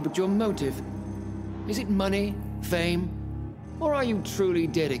 Dr. Reed, but your motive. Is it money, fame, or are you truly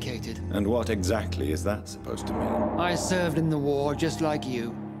dedicated? And what exactly is that supposed to mean? I served in the war just like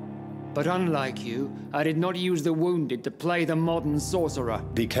you. But unlike you, I did not use the wounded to play the modern sorcerer.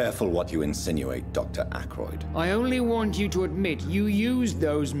 Be careful what you insinuate, Dr. Ackroyd. I only want you to admit you used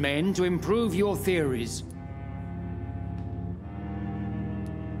those men to improve your theories.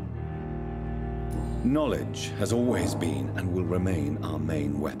 Knowledge has always been and will remain our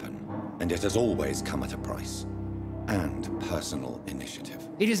main weapon, and it has always come at a price. And personal initiative.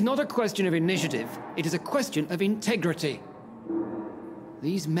 It is not a question of initiative, it is a question of integrity.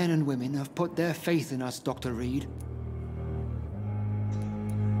 These men and women have put their faith in us, Dr. Reed.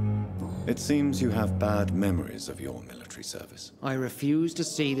 It seems you have bad memories of your military service. I refuse to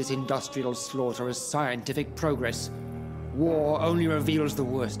see this industrial slaughter as scientific progress. War only reveals the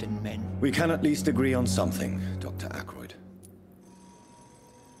worst in men. We can at least agree on something, Dr. Ackroyd.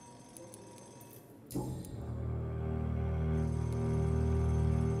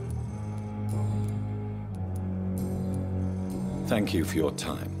 Thank you for your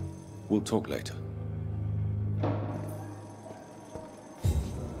time. We'll talk later.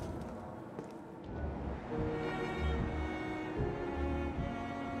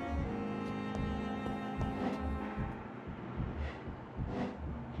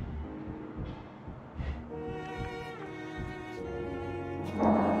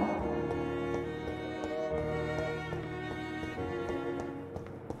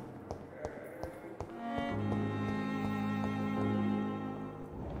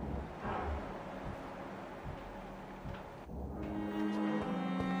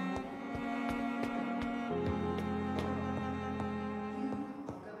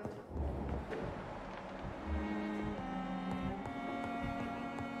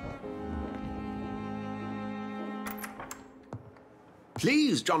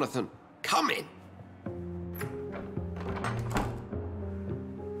 Please, Jonathan, come in.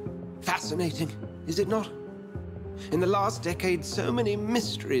 Fascinating, is it not? In the last decade, so many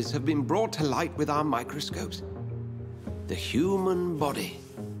mysteries have been brought to light with our microscopes. The human body,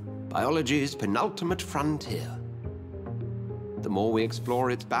 biology's penultimate frontier. The more we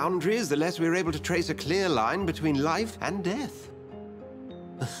explore its boundaries, the less we're able to trace a clear line between life and death.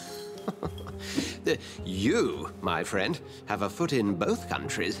 You, my friend, have a foot in both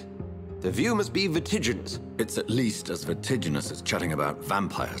countries. The view must be vertiginous. It's at least as vertiginous as chatting about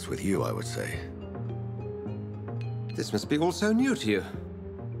vampires with you, I would say. This must be all so new to you.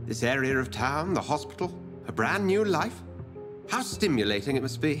 This area of town, the hospital, a brand new life. How stimulating it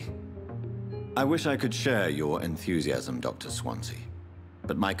must be. I wish I could share your enthusiasm, Dr. Swansea,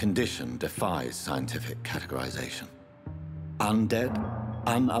 but my condition defies scientific categorization. Undead?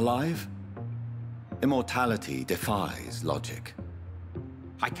 Unalive? Immortality defies logic.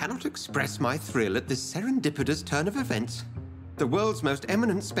 I cannot express my thrill at this serendipitous turn of events. The world's most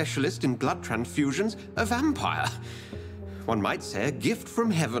eminent specialist in blood transfusions, a vampire. One might say a gift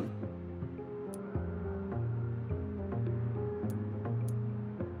from heaven.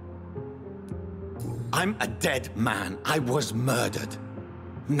 I'm a dead man. I was murdered.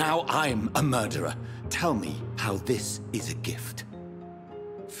 Now I'm a murderer. Tell me how this is a gift.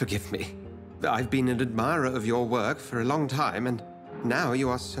 Forgive me. I've been an admirer of your work for a long time, and now you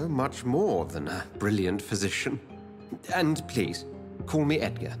are so much more than a brilliant physician. And please, call me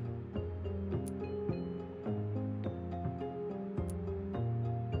Edgar.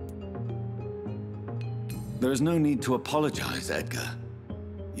 There is no need to apologize, Edgar.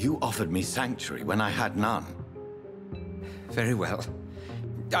 You offered me sanctuary when I had none. Very well.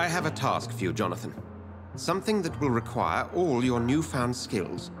 I have a task for you, Jonathan. Something that will require all your newfound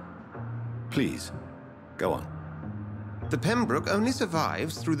skills. Please, go on. The Pembroke only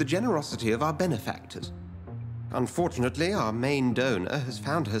survives through the generosity of our benefactors. Unfortunately, our main donor has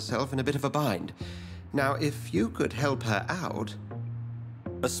found herself in a bit of a bind. Now, if you could help her out...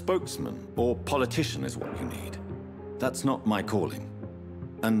 A spokesman or politician is what you need. That's not my calling.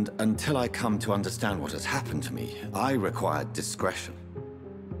 And until I come to understand what has happened to me, I require discretion.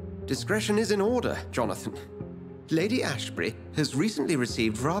 Discretion is in order, Jonathan. Lady Ashbury has recently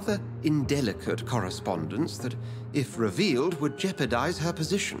received rather indelicate correspondence that, if revealed, would jeopardize her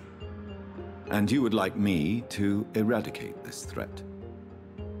position. And you would like me to eradicate this threat?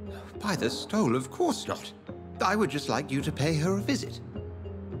 By the stole, of course not. I would just like you to pay her a visit.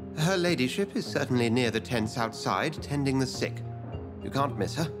 Her ladyship is certainly near the tents outside, tending the sick. You can't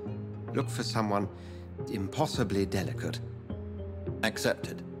miss her. Look for someone impossibly delicate.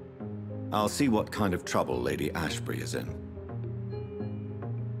 Accepted. I'll see what kind of trouble Lady Ashbury is in.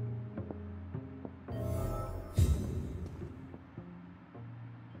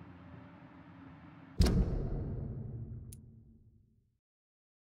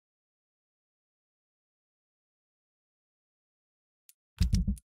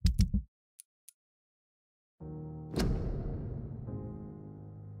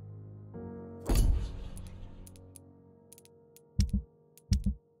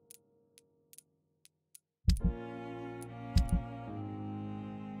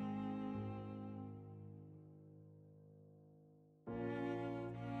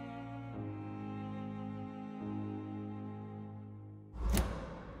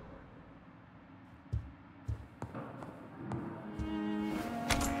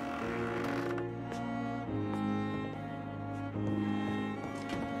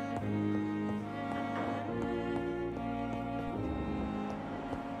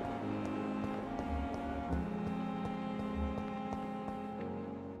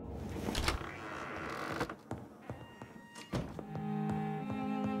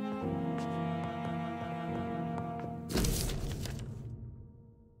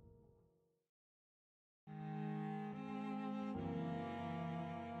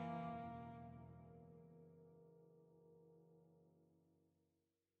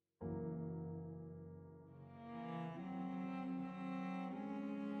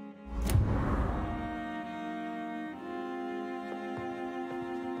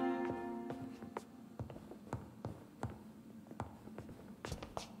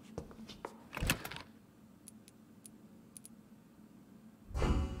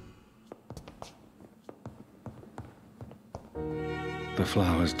 The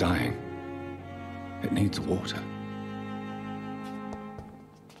flower's dying. It needs water.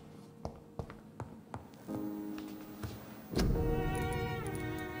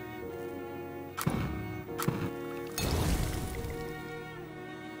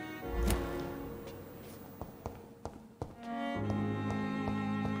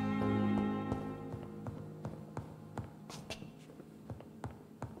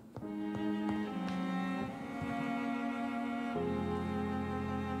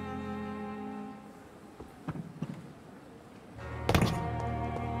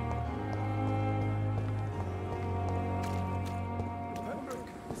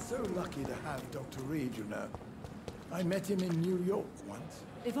 So lucky to have Dr. Reed, you know. I met him in New York once.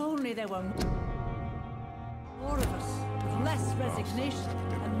 If only there were more of us, with less resignation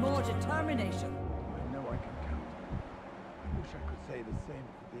and more determination. I know I can count on you. I wish I could say the same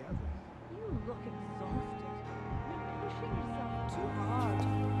for the others. You look exhausted. You're pushing yourself too hard.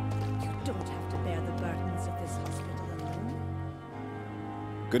 You don't have to bear the burdens of this hospital alone.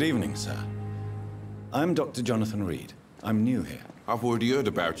 Good evening, sir. I'm Dr. Jonathan Reed. I'm new here. I've already heard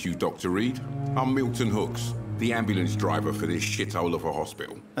about you, Dr. Reed. I'm Milton Hooks, the ambulance driver for this shithole of a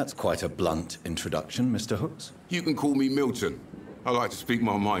hospital. That's quite a blunt introduction, Mr. Hooks. You can call me Milton. I like to speak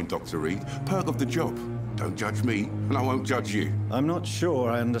my mind, Dr. Reed. Perk of the job. Don't judge me, and I won't judge you. I'm not sure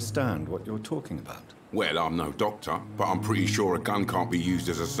I understand what you're talking about. Well, I'm no doctor, but I'm pretty sure a gun can't be used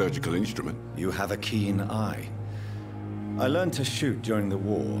as a surgical instrument. You have a keen eye. I learned to shoot during the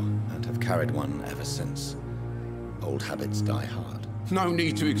war, and have carried one ever since. Old habits die hard. No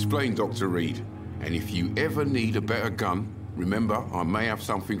need to explain, Dr. Reed. And if you ever need a better gun, remember, I may have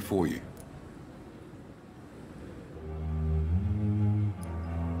something for you.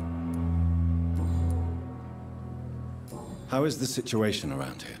 How is the situation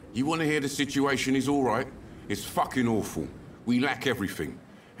around here? You want to hear the situation is all right? It's fucking awful. We lack everything,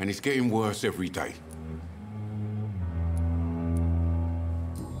 and it's getting worse every day.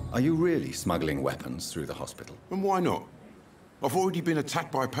 Are you really smuggling weapons through the hospital? And why not? I've already been attacked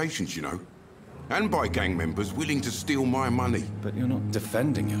by patients, you know. And by gang members willing to steal my money. But you're not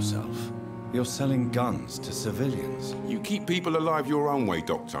defending yourself. You're selling guns to civilians. You keep people alive your own way,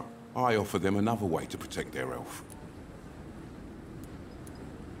 Doctor. I offer them another way to protect their health.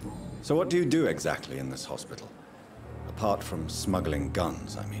 So what do you do exactly in this hospital? Apart from smuggling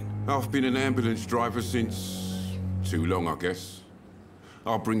guns, I mean. I've been an ambulance driver since... too long, I guess.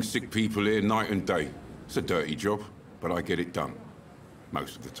 I'll bring sick people here night and day. It's a dirty job, but I get it done.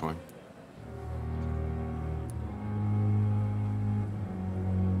 most of the time.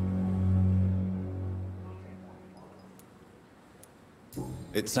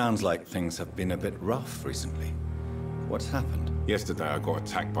 It sounds like things have been a bit rough recently. What's happened? Yesterday I got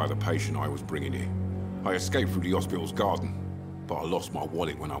attacked by the patient I was bringing here. I escaped through the hospital's garden, but I lost my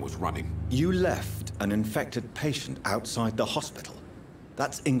wallet when I was running. You left an infected patient outside the hospital?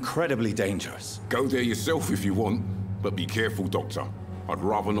 That's incredibly dangerous. Go there yourself if you want, but be careful, Doctor. I'd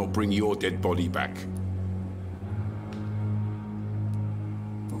rather not bring your dead body back.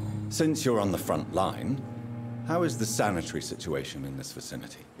 Since you're on the front line, how is the sanitary situation in this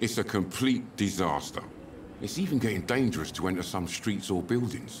vicinity? It's a complete disaster. It's even getting dangerous to enter some streets or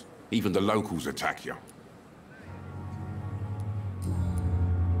buildings. Even the locals attack you.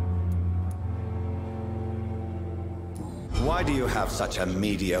 Why do you have such a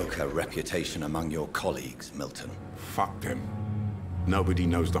mediocre reputation among your colleagues, Milton? Fuck them. Nobody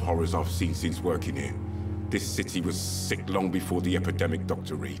knows the horrors I've seen since working here. This city was sick long before the epidemic,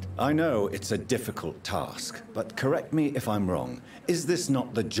 Dr. Reed. I know it's a difficult task, but correct me if I'm wrong. Is this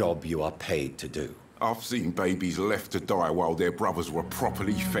not the job you are paid to do? I've seen babies left to die while their brothers were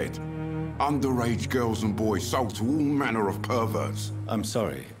properly fed. Underage girls and boys sold to all manner of perverts. I'm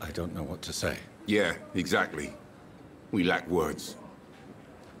sorry, I don't know what to say. Yeah, exactly. We lack words.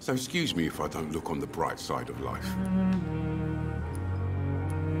 So excuse me if I don't look on the bright side of life.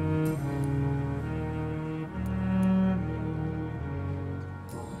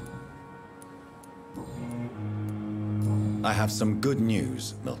 I have some good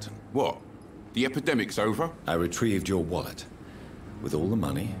news, Milton. What? The epidemic's over? I retrieved your wallet, with all the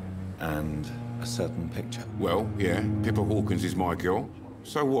money, and a certain picture. Well, yeah, Pippa Hawkins is my girl.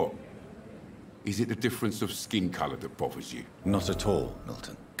 So what? Is it the difference of skin color that bothers you? Not at all,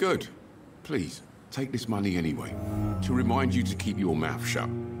 Milton. Good. Please, take this money anyway, to remind you to keep your mouth shut.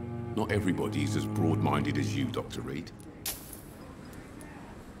 Not everybody is as broad-minded as you, Dr. Reed.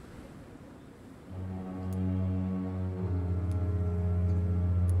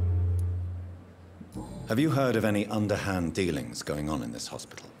 Have you heard of any underhand dealings going on in this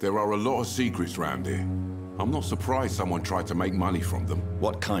hospital? There are a lot of secrets round here. I'm not surprised someone tried to make money from them.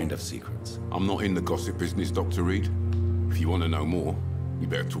 What kind of secrets? I'm not in the gossip business, Dr. Reed. If you want to know more, you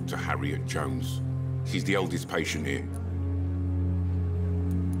better talk to Harriet Jones. She's the eldest patient here.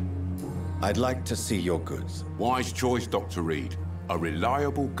 I'd like to see your goods. Wise choice, Dr. Reed. A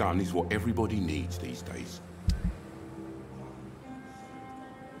reliable gun is what everybody needs these days.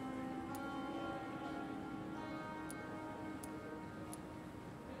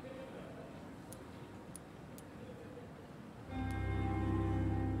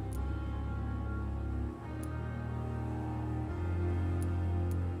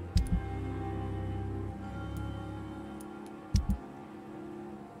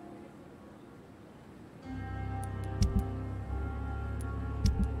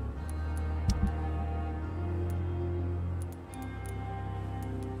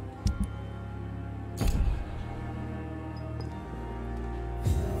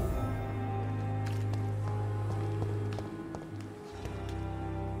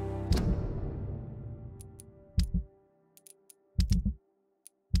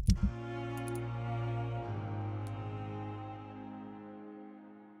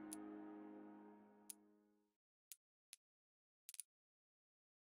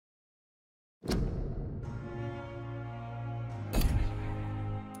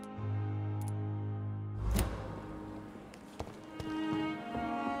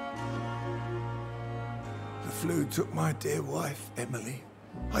 The flu took my dear wife, Emily.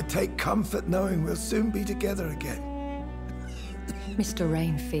 I take comfort knowing we'll soon be together again. Mr.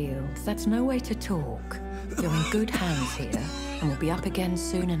 Rainfield, that's no way to talk. You're in good hands here, and we'll be up again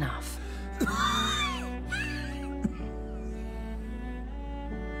soon enough.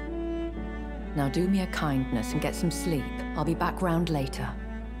 Now do me a kindness and get some sleep. I'll be back round later.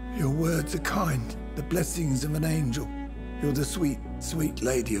 Your words are kind, the blessings of an angel. You're the sweet, sweet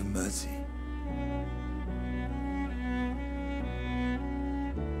Lady of Mercy.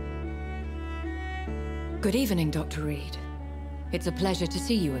 Good evening, Dr. Reed. It's a pleasure to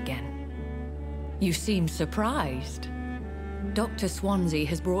see you again. You seem surprised. Dr. Swansea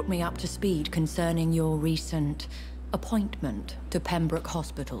has brought me up to speed concerning your recent appointment to Pembroke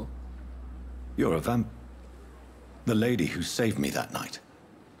Hospital. You're a the lady who saved me that night,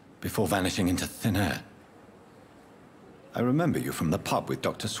 before vanishing into thin air. I remember you from the pub with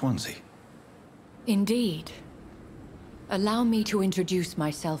Dr. Swansea. Indeed. Allow me to introduce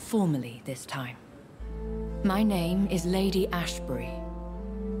myself formally this time. My name is Lady Ashbury.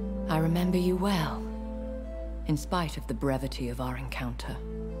 I remember you well. in spite of the brevity of our encounter.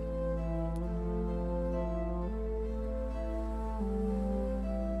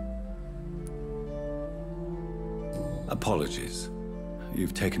 Apologies.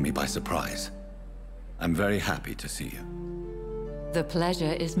 You've taken me by surprise. I'm very happy to see you. The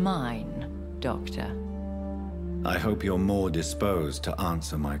pleasure is mine, Doctor. I hope you're more disposed to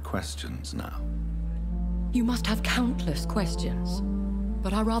answer my questions now. You must have countless questions,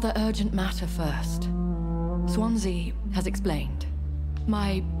 but our rather urgent matter first. Swansea has explained.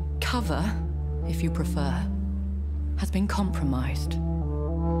 My cover, if you prefer, has been compromised.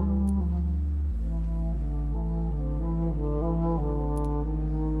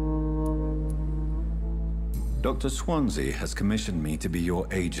 Dr. Swansea has commissioned me to be your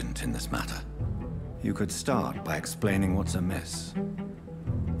agent in this matter. You could start by explaining what's amiss.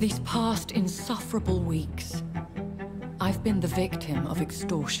 These past insufferable weeks, I've been the victim of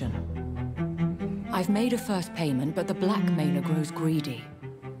extortion. I've made a first payment, but the blackmailer grows greedy.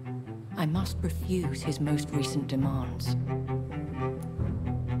 I must refuse his most recent demands.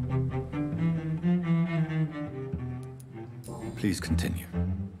 Please continue.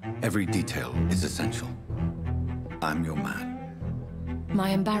 Every detail is essential. I'm your man. My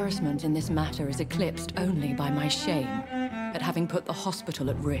embarrassment in this matter is eclipsed only by my shame at having put the hospital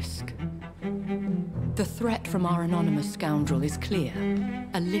at risk. The threat from our anonymous scoundrel is clear.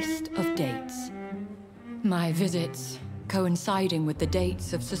 A list of dates. My visits coinciding with the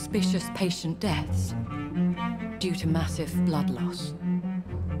dates of suspicious patient deaths due to massive blood loss.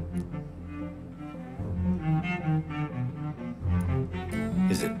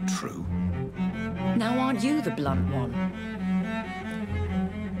 Is it true? Now aren't you the blunt one?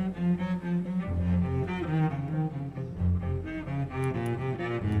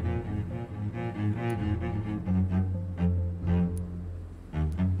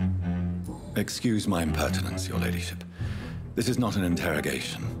 Excuse my impertinence, Your Ladyship. This is not an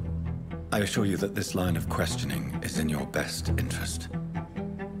interrogation. I assure you that this line of questioning is in your best interest.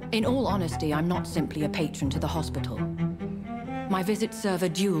 In all honesty, I'm not simply a patron to the hospital. My visits serve a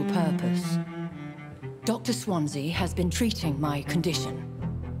dual purpose. Dr. Swansea has been treating my condition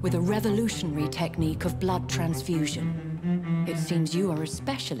with a revolutionary technique of blood transfusion. It seems you are a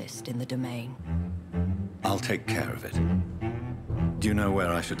specialist in the domain. I'll take care of it. Do you know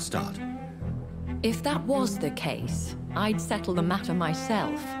where I should start? If that was the case, I'd settle the matter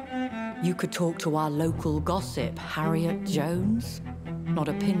myself. You could talk to our local gossip, Harriet Jones. Not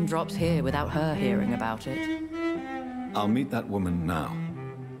a pin drops here without her hearing about it. I'll meet that woman now.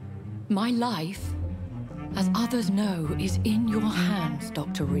 My life, as others know, is in your hands,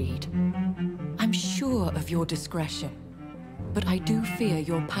 Dr. Reed. I'm sure of your discretion, but I do fear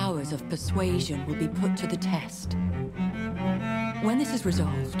your powers of persuasion will be put to the test. When this is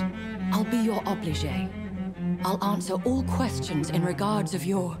resolved, I'll be your obligé. I'll answer all questions in regards of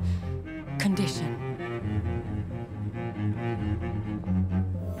your condition.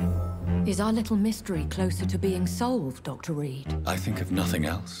 Is our little mystery closer to being solved, Dr. Reed? I think of nothing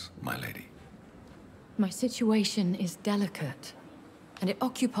else, my lady. My situation is delicate, and it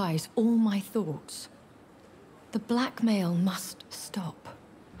occupies all my thoughts. The blackmail must stop.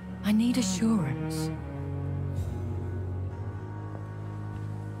 I need assurance.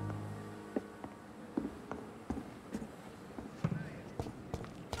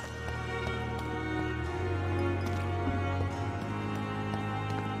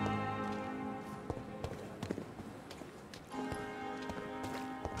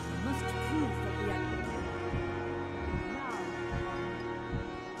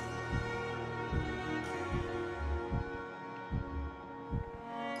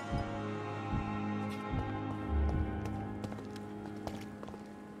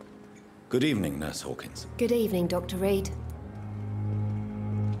 Good evening, Nurse Hawkins. Good evening, Dr. Reed.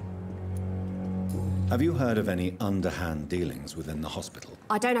 Have you heard of any underhand dealings within the hospital?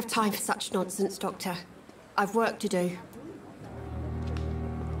 I don't have time for such nonsense, Doctor. I've work to do.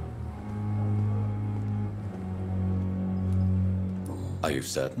 Are you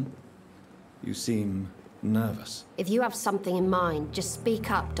certain? You seem nervous. If you have something in mind, just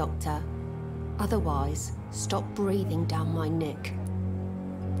speak up, Doctor. Otherwise, stop breathing down my neck.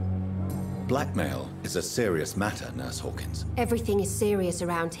 Blackmail is a serious matter, Nurse Hawkins. Everything is serious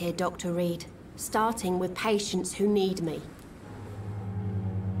around here, Dr. Reed. Starting with patients who need me.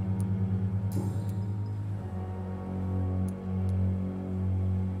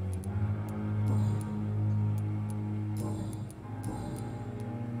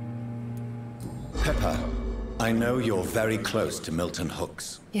 Pepper, I know you're very close to Milton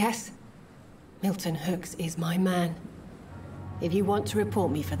Hooks. Yes? Milton Hooks is my man. If you want to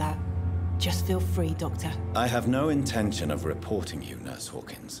report me for that, Just feel free, Doctor. I have no intention of reporting you, Nurse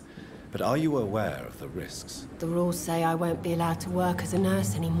Hawkins. But are you aware of the risks? The rules say I won't be allowed to work as a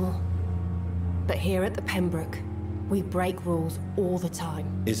nurse anymore. But here at the Pembroke, we break rules all the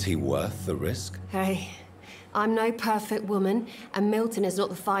time. Is he worth the risk? Hey, I'm no perfect woman, and Milton is not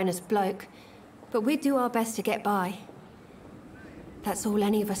the finest bloke. But we do our best to get by. That's all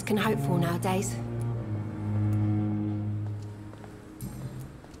any of us can hope for nowadays.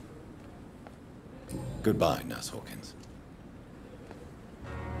 Goodbye, Nurse Hawkins.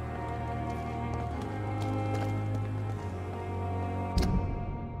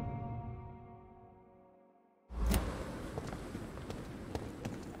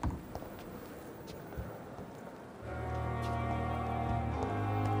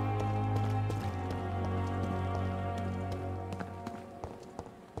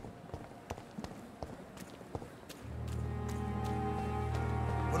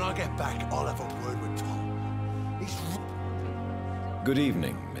 When I get back, I'll have a word with Tom. Good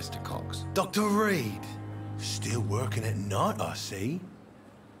evening, Mr. Cox. Dr. Reed. Still working at night, I see.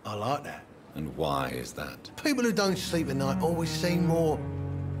 I like that. And why is that? People who don't sleep at night always seem more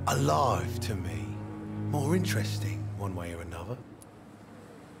alive to me. More interesting, one way or another.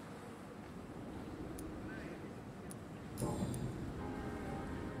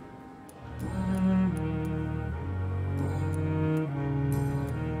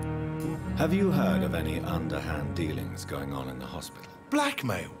 Have you heard of any underhand dealings going on in the hospital?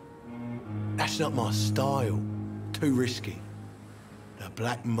 Blackmail? That's not my style. Too risky. The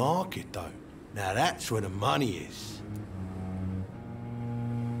black market, though. Now that's where the money is.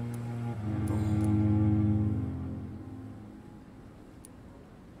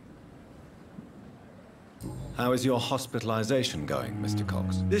 How is your hospitalization going, Mr.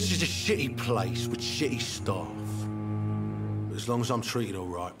 Cox? This is a shitty place with shitty staff. But as long as I'm treated all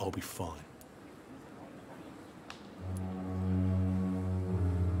right, I'll be fine.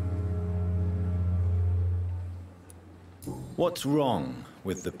 What's wrong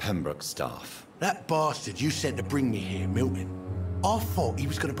with the Pembroke staff? That bastard you sent to bring me here, Milton. I thought he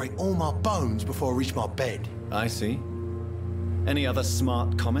was going to break all my bones before I reached my bed. I see. Any other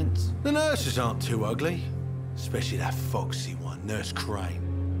smart comments? The nurses aren't too ugly. Especially that foxy one, Nurse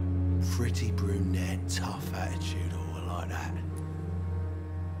Crane. Pretty brunette, tough attitude, all like that.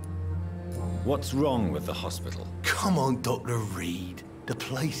 What's wrong with the hospital? Come on, Dr. Reed. The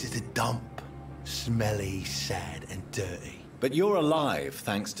place is a dump. Smelly, sad, and dirty. But you're alive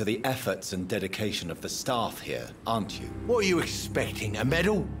thanks to the efforts and dedication of the staff here, aren't you? What are you expecting, a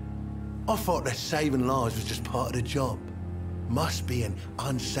medal? I thought that saving lives was just part of the job. Must be an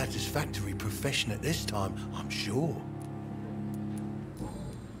unsatisfactory profession at this time, I'm sure.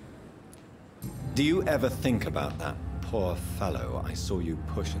 Do you ever think about that poor fellow I saw you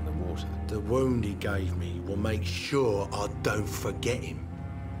push in the water? The wound he gave me will make sure I don't forget him.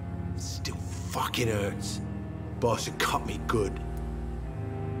 It still fucking hurts. Boss had cut me good.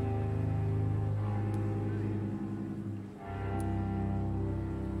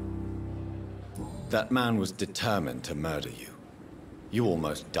 That man was determined to murder you. You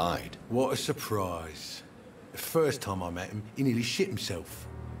almost died. What a surprise. The first time I met him, he nearly shit himself.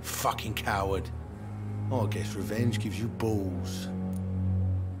 Fucking coward. I guess revenge gives you balls.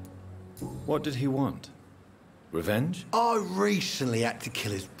 What did he want? Revenge? I recently had to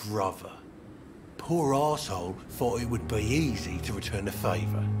kill his brother. Poor arsehole thought it would be easy to return the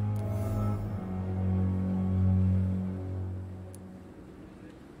favour.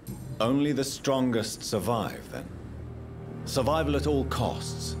 Only the strongest survive, then? Survival at all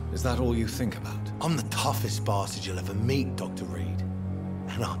costs. Is that all you think about? I'm the toughest bastard you'll ever meet, Dr. Reed.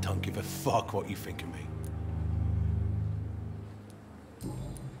 And I don't give a fuck what you think of me.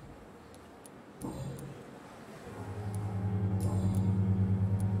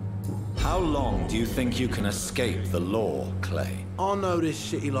 How long do you think you can escape the law, Clay? I know this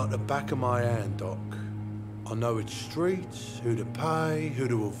city like the back of my hand, Doc. I know its streets, who to pay, who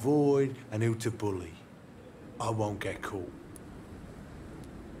to avoid, and who to bully. I won't get caught.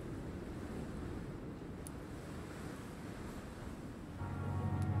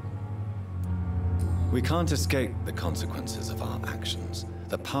 We can't escape the consequences of our actions.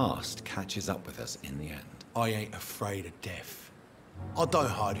 The past catches up with us in the end. I ain't afraid of death. I don't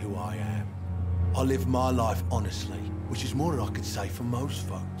hide who I am. I live my life honestly, which is more than I could say for most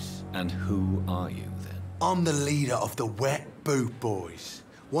folks. And who are you, then? I'm the leader of the Wet Boot Boys.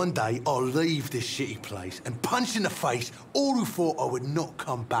 One day, I'll leave this shitty place and punch in the face all who thought I would not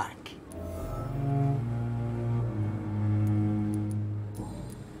come back.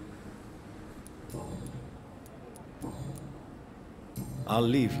 I'll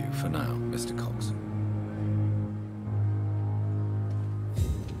leave you for now, Mr. Cox.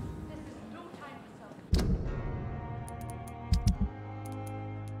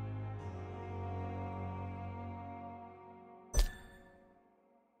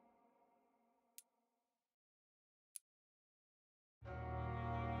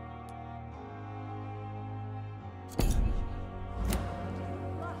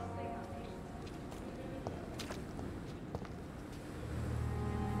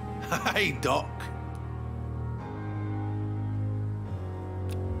 Hey, Doc.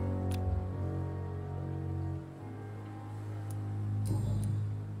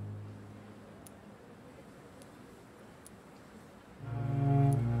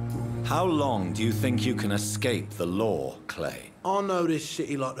 How long do you think you can escape the law, Clay? I know this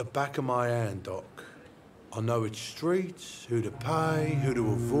city like the back of my hand, Doc. I know its streets, who to pay, who to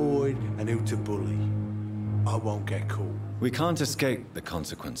avoid, and who to bully. I won't get caught. We can't escape the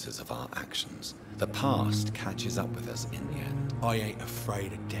consequences of our actions. The past catches up with us in the end. I ain't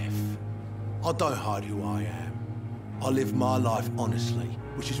afraid of death. I don't hide who I am. I live my life honestly,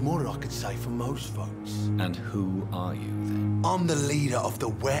 which is more than I could say for most folks. And who are you, then? I'm the leader of the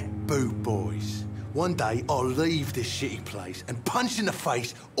Wet Boot Boys. One day, I'll leave this shitty place and punch in the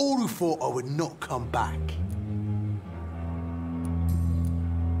face all who thought I would not come back.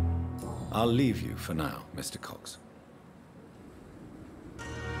 I'll leave you for now, Mr. Cox.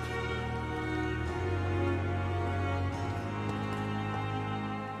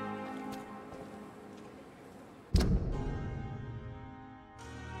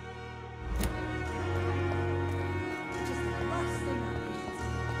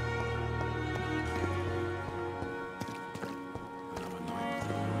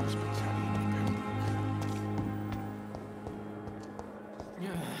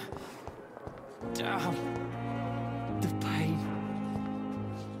 The pain.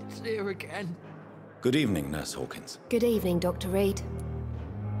 It's here again. Good evening, Nurse Hawkins. Good evening, Dr. Reed.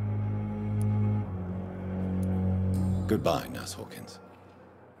 Goodbye, Nurse Hawkins.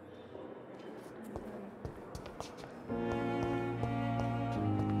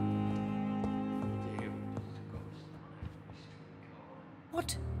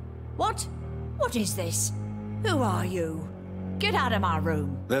 What? What? What is this? Who are you? Get out of my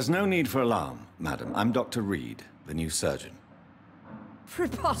room. There's no need for alarm, madam. I'm Dr. Reed, the new surgeon.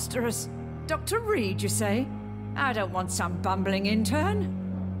 Preposterous. Dr. Reed, you say? I don't want some bumbling intern.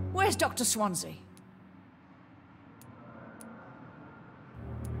 Where's Dr. Swansea?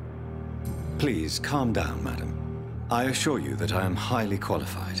 Please, calm down, madam. I assure you that I am highly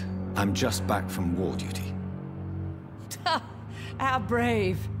qualified. I'm just back from war duty. How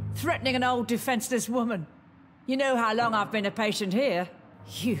brave. Threatening an old defenseless woman. You know how long I've been a patient here?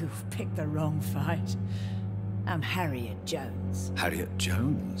 You've picked the wrong fight. I'm Harriet Jones. Harriet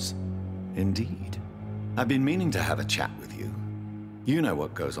Jones? Indeed. I've been meaning to have a chat with you. You know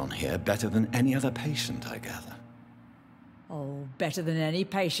what goes on here better than any other patient, I gather. Oh, better than any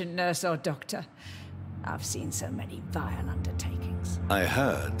patient, nurse or doctor. I've seen so many vile undertakings. I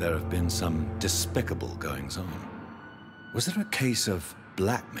heard there have been some despicable goings-on. Was there a case of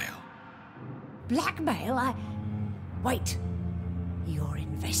blackmail? Blackmail? Wait. You're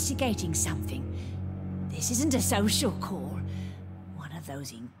investigating something. This isn't a social call. One of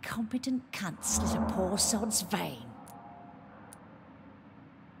those incompetent cunts slit a poor sod's vein.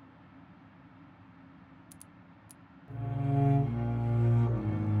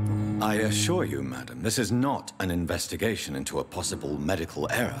 I assure you, madam, this is not an investigation into a possible medical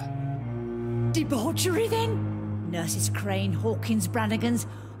error. Debauchery, then? Nurses Crane, Hawkins, Brannigans,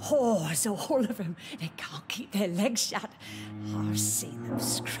 whores, all of them. They can't keep their legs shut. I've seen them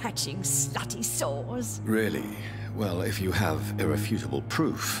scratching slutty sores. Really? Well, if you have irrefutable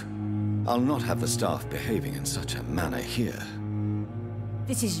proof, I'll not have the staff behaving in such a manner here.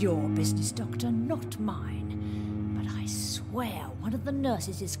 This is your business, Doctor, not mine. But I swear one of the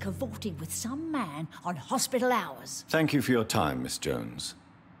nurses is cavorting with some man on hospital hours. Thank you for your time, Miss Jones.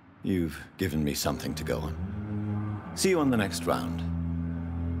 You've given me something to go on. See you on the next round.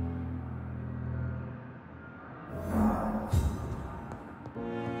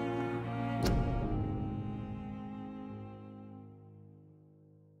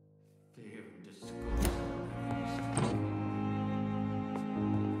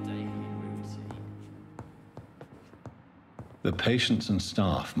 The patients and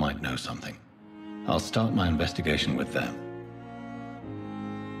staff might know something. I'll start my investigation with them.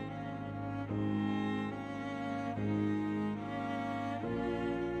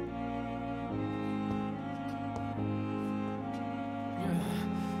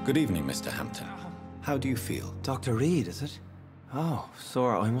 Good evening, Mr. Hampton. How do you feel? Dr. Reed, is it? Oh,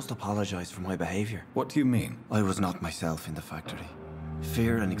 sir, I must apologize for my behavior. What do you mean? I was not myself in the factory.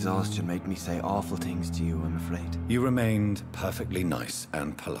 Fear and exhaustion made me say awful things to you, I'm afraid. You remained perfectly nice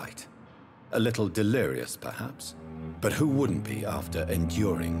and polite. A little delirious, perhaps. But who wouldn't be after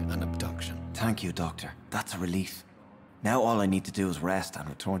enduring an abduction? Thank you, Doctor. That's a relief. Now all I need to do is rest and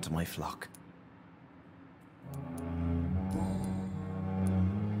return to my flock.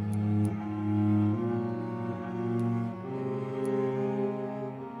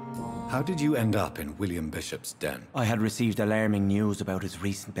 How did you end up in William Bishop's den? I had received alarming news about his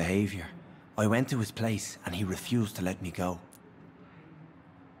recent behavior. I went to his place and he refused to let me go.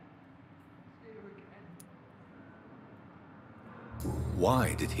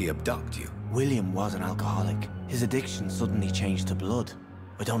 Why did he abduct you? William was an alcoholic. His addiction suddenly changed to blood.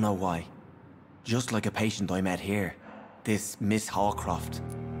 I don't know why. Just like a patient I met here. This Miss Hawcroft.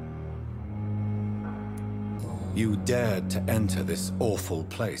 You dared to enter this awful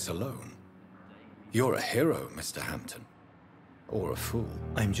place alone. You're a hero, Mr. Hampton. Or a fool.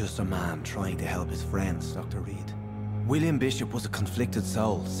 I'm just a man trying to help his friends, Dr. Reed. William Bishop was a conflicted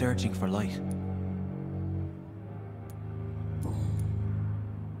soul, searching for light.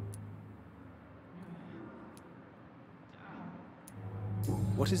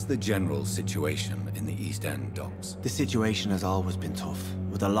 What is the general situation in the East End docks? The situation has always been tough,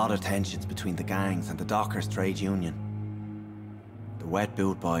 with a lot of tensions between the gangs and the Dockers' trade union. The Wet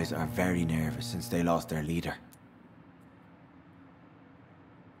Boot boys are very nervous since they lost their leader.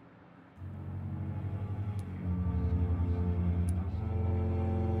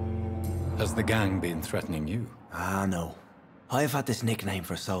 Has the gang been threatening you? Ah, no. I've had this nickname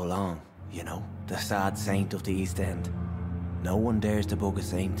for so long, you know, the sad saint of the East End. No one dares to bug a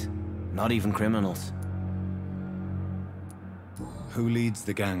saint, not even criminals. Who leads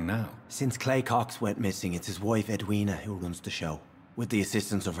the gang now? Since Clay Cox went missing, it's his wife Edwina who runs the show, with the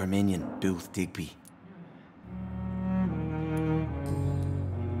assistance of her minion, Booth Digby.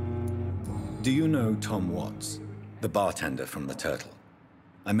 Do you know Tom Watts, the bartender from the Turtle?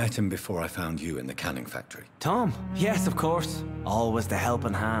 I met him before I found you in the canning factory. Tom? Yes, of course. Always the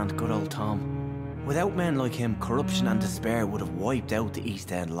helping hand, good old Tom. Without men like him, corruption and despair would have wiped out the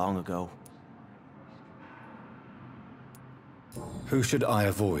East End long ago. Who should I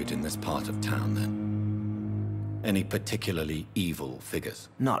avoid in this part of town, then? Any particularly evil figures?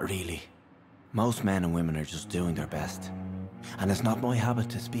 Not really. Most men and women are just doing their best. And it's not my habit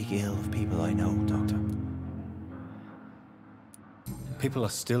to speak ill of people I know, Doctor. People are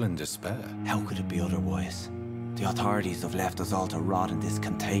still in despair. How could it be otherwise? The authorities have left us all to rot in this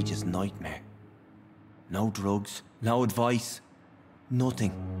contagious nightmare. No drugs, no advice,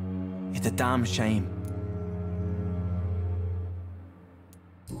 nothing. It's a damn shame.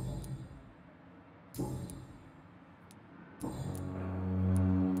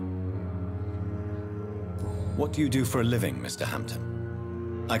 What do you do for a living, Mr.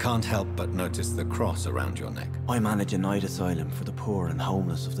 Hampton? I can't help but notice the cross around your neck. I manage a night asylum for the poor and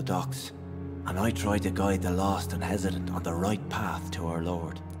homeless of the docks. And I try to guide the lost and hesitant on the right path to our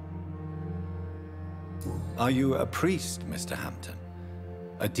Lord. Are you a priest, Mr. Hampton?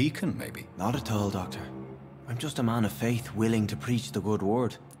 A deacon, maybe? Not at all, Doctor. I'm just a man of faith willing to preach the good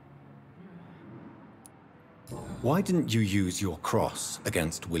word. Why didn't you use your cross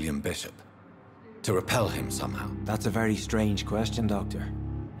against William Bishop? To repel him somehow? That's a very strange question, Doctor.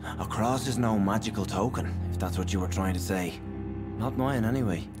 A cross is no magical token, if that's what you were trying to say. Not mine,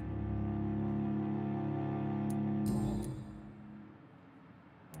 anyway.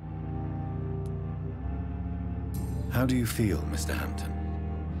 How do you feel, Mr. Hampton?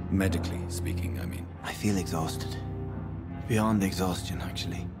 Medically speaking, I mean. I feel exhausted. Beyond exhaustion,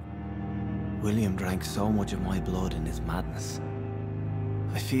 actually. William drank so much of my blood in his madness.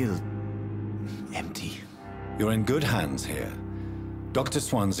 I feel empty. You're in good hands here. Dr.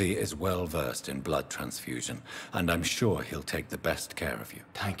 Swansea is well versed in blood transfusion, and I'm sure he'll take the best care of you.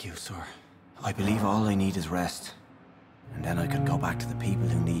 Thank you, sir. I believe all I need is rest. And then I could go back to the people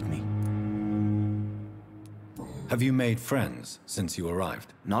who need me. Have you made friends since you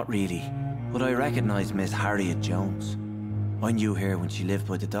arrived? Not really, but I recognize Miss Harriet Jones. I knew her when she lived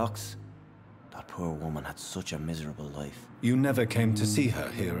by the docks. That poor woman had such a miserable life. You never came to see her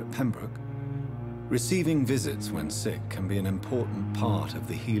here at Pembroke? Receiving visits when sick can be an important part of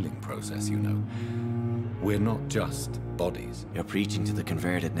the healing process, you know. We're not just bodies. You're preaching to the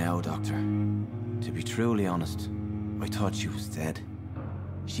converted now, Doctor. To be truly honest, I thought she was dead.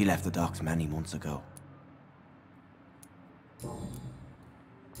 She left the docks many months ago.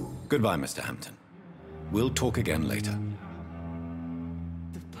 Goodbye, Mr. Hampton. We'll talk again later.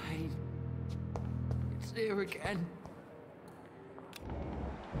 The pain. It's here again.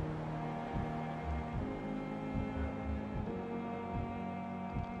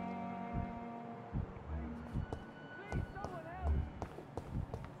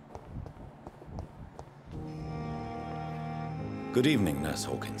 Good evening, Nurse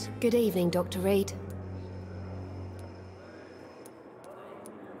Hawkins. Good evening, Dr. Reed.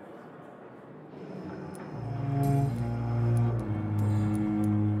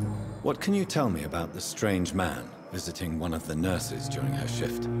 What can you tell me about the strange man visiting one of the nurses during her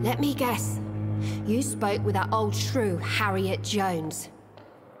shift? Let me guess. You spoke with that old shrew, Harriet Jones.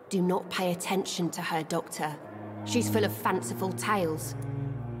 Do not pay attention to her, Doctor. She's full of fanciful tales.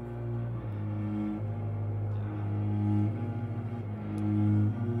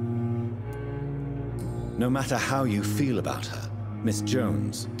 No matter how you feel about her, Miss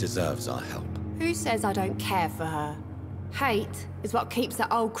Jones deserves our help. Who says I don't care for her? Hate is what keeps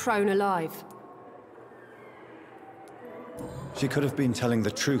that old crone alive. She could have been telling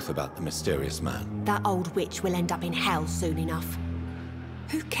the truth about the mysterious man. That old witch will end up in hell soon enough.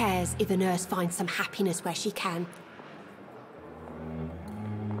 Who cares if a nurse finds some happiness where she can?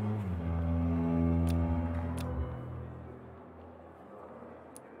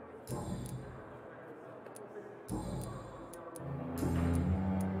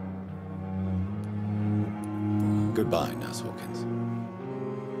 Goodbye, Nurse Hawkins.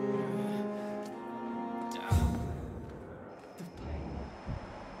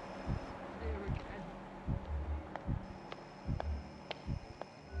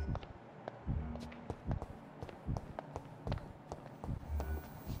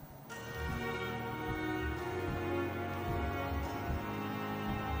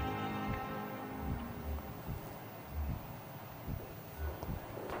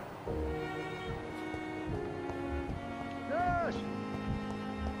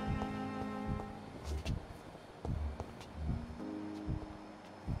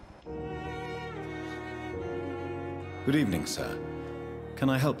 Good evening, sir. Can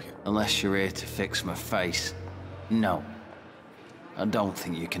I help you? Unless you're here to fix my face. No. I don't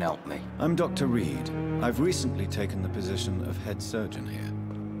think you can help me. I'm Dr. Reed. I've recently taken the position of head surgeon here.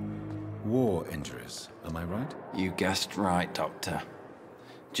 War injuries, am I right? You guessed right, Doctor.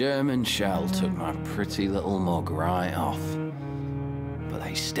 German shell took my pretty little mug right off. But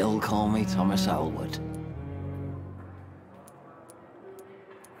they still call me Thomas Elwood.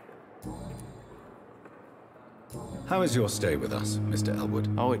 How is your stay with us, Mr. Elwood?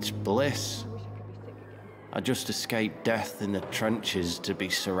 Oh, it's bliss. I just escaped death in the trenches to be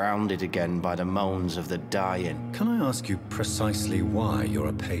surrounded again by the moans of the dying. Can I ask you precisely why you're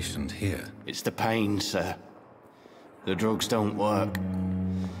a patient here? It's the pain, sir. The drugs don't work.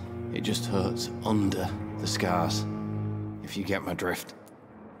 It just hurts under the scars, if you get my drift.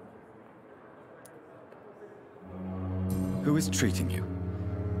 Who is treating you?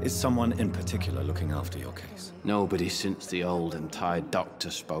 Is someone in particular looking after your case? Nobody since the old and tired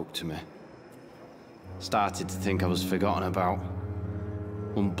doctor spoke to me. Started to think I was forgotten about.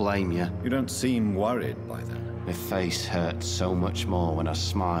 Wouldn't blame you. You don't seem worried by that. My face hurts so much more when I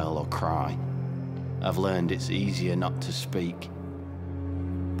smile or cry. I've learned it's easier not to speak.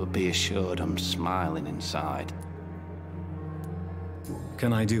 But be assured I'm smiling inside.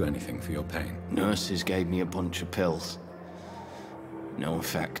 Can I do anything for your pain? Nurses gave me a bunch of pills. No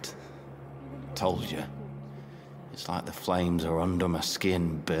effect. Told you. It's like the flames are under my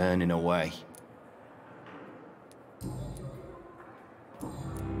skin, burning away.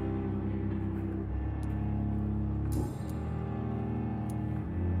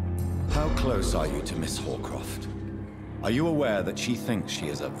 How close are you to Miss Hawcroft? Are you aware that she thinks she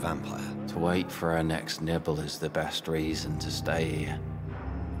is a vampire? To wait for her next nibble is the best reason to stay here.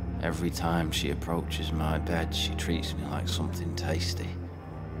 Every time she approaches my bed, she treats me like something tasty.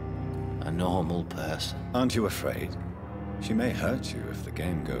 A normal person. Aren't you afraid? She may hurt you if the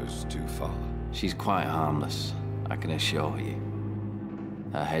game goes too far. She's quite harmless, I can assure you.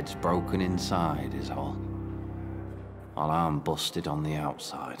 Her head's broken inside is all. While I'm busted on the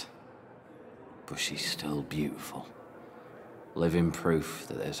outside. But she's still beautiful. Living proof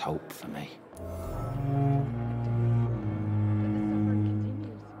that there's hope for me.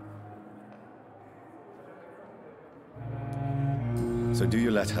 So do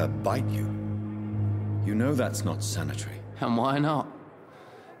you let her bite you? You know that's not sanitary. And why not?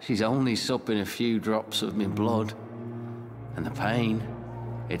 She's only supping a few drops of me blood. And the pain,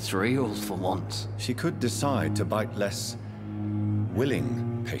 it's real for once. She could decide to bite less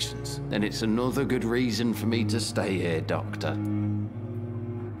willing patients. Then it's another good reason for me to stay here, Doctor.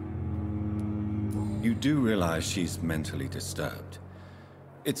 You do realize she's mentally disturbed.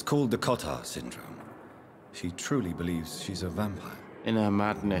 It's called the Cotard syndrome. She truly believes she's a vampire. In her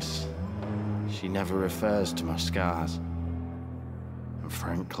madness, she never refers to my scars. And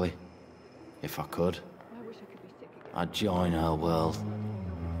frankly, if I could, I'd join her world.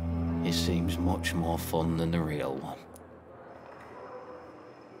 It seems much more fun than the real one.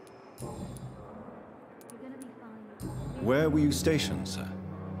 Where were you stationed, sir?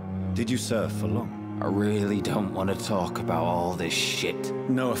 Did you serve for long? I really don't want to talk about all this shit.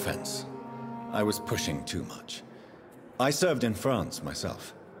 No offense. I was pushing too much. I served in France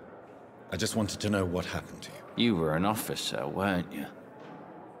myself. I just wanted to know what happened to you. You were an officer, weren't you?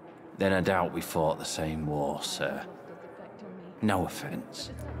 Then I doubt we fought the same war, sir. No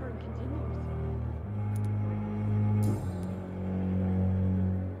offense.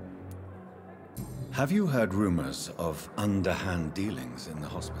 Have you heard rumors of underhand dealings in the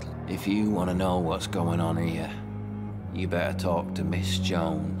hospital? If you want to know what's going on here, you better talk to Miss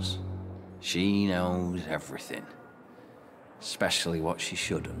Jones. She knows everything. Especially what she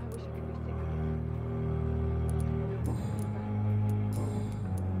shouldn't.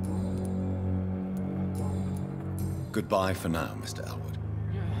 Goodbye for now, Mr. Elwood.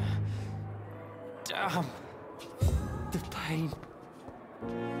 Damn. The pain.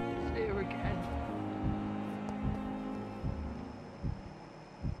 It's here again.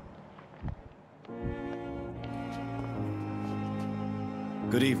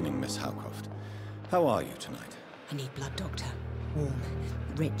 Good evening, Miss Howcroft. How are you tonight? I need blood, Doctor. Warm,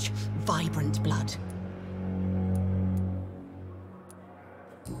 rich, vibrant blood.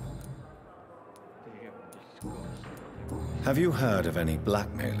 Have you heard of any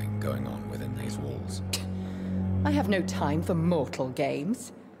blackmailing going on within these walls? I have no time for mortal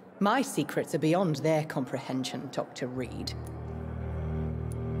games. My secrets are beyond their comprehension, Dr. Reed.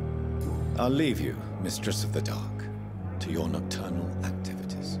 I'll leave you, Mistress of the Dark, to your nocturnal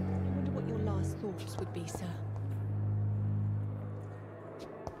activities. I wonder what your last thoughts would be, sir.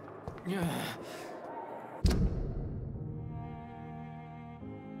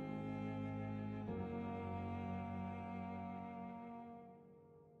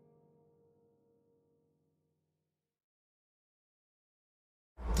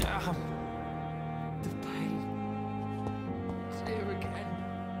 Damn. The pain. It's here again.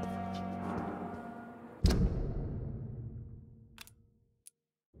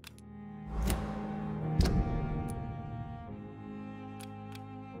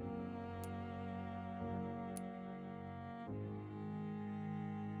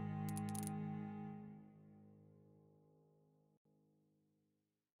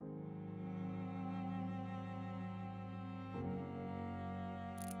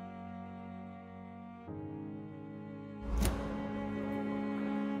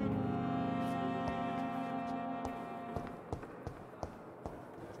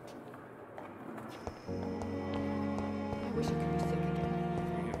 I wish I could be sick again.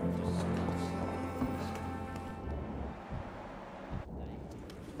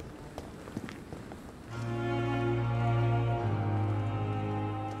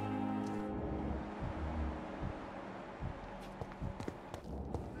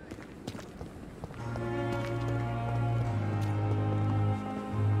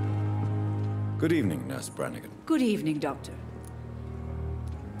 Good evening, Nurse Brannigan. Good evening, Doctor.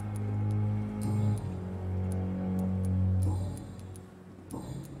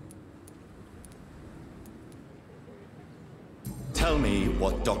 Tell me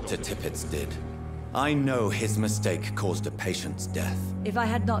what Dr. Tippett did. I know his mistake caused a patient's death. If I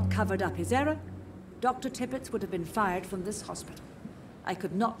had not covered up his error, Dr. Tippett would have been fired from this hospital. I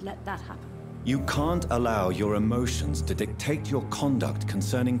could not let that happen. You can't allow your emotions to dictate your conduct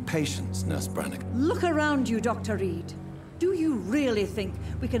concerning patients, Nurse Brannigan. Look around you, Dr. Reed. Do you really think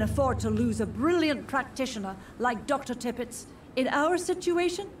we can afford to lose a brilliant practitioner like Dr. Tippett's in our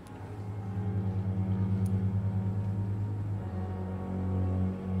situation?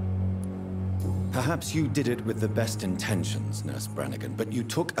 Perhaps you did it with the best intentions, Nurse Brannigan, but you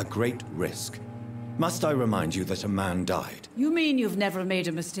took a great risk. Must I remind you that a man died? You mean you've never made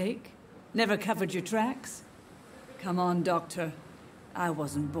a mistake? Never covered your tracks? Come on, Doctor. I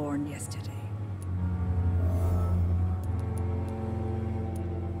wasn't born yesterday.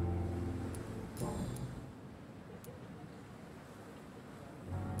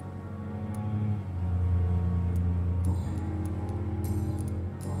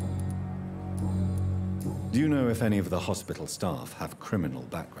 Do you know if any of the hospital staff have criminal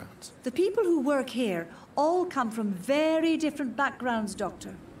backgrounds? The people who work here all come from very different backgrounds,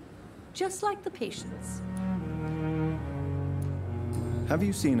 Doctor. Just like the patients. Have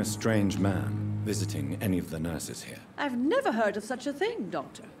you seen a strange man visiting any of the nurses here? I've never heard of such a thing,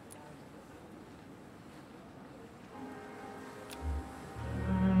 Doctor.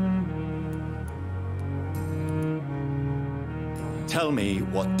 Tell me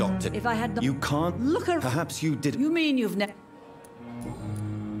what Dr. If I had not... You can't... Look around... Perhaps you did... You mean you've never...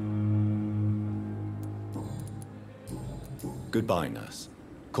 Goodbye, nurse.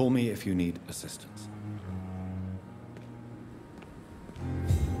 Call me if you need assistance.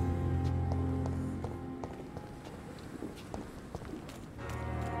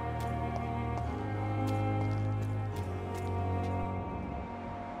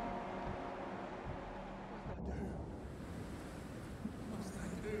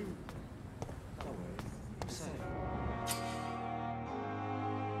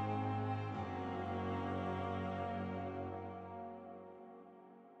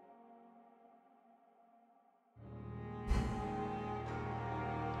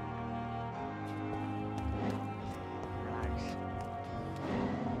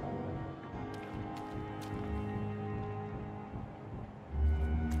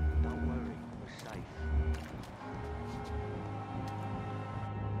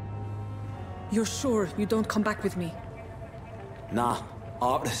 You're sure you don't come back with me? Nah, I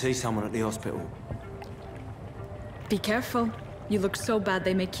ought to see someone at the hospital. Be careful. You look so bad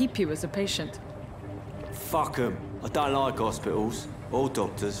they may keep you as a patient. Fuck 'em. I don't like hospitals. Or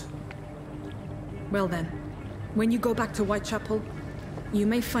doctors. Well then, when you go back to Whitechapel, you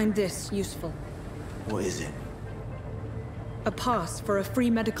may find this useful. What is it? A pass for a free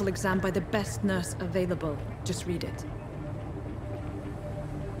medical exam by the best nurse available. Just read it.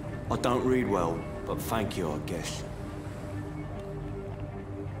 I don't read well, but thank you, I guess.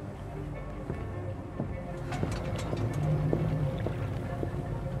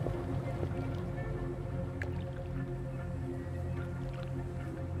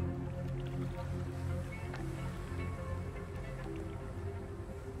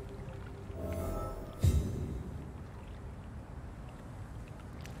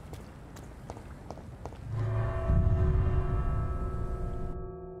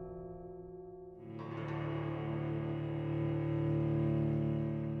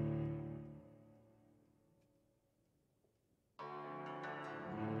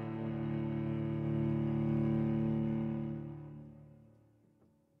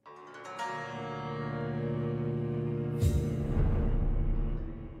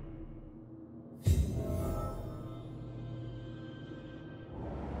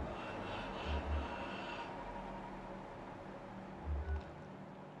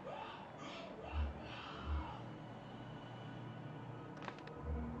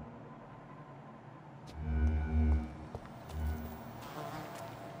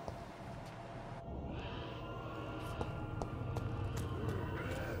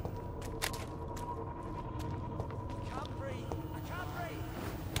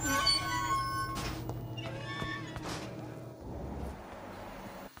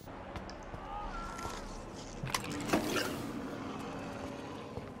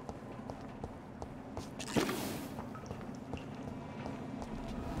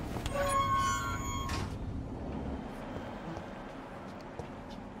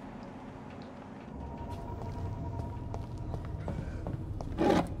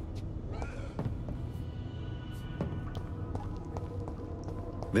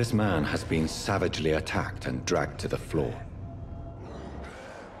 This man has been savagely attacked and dragged to the floor.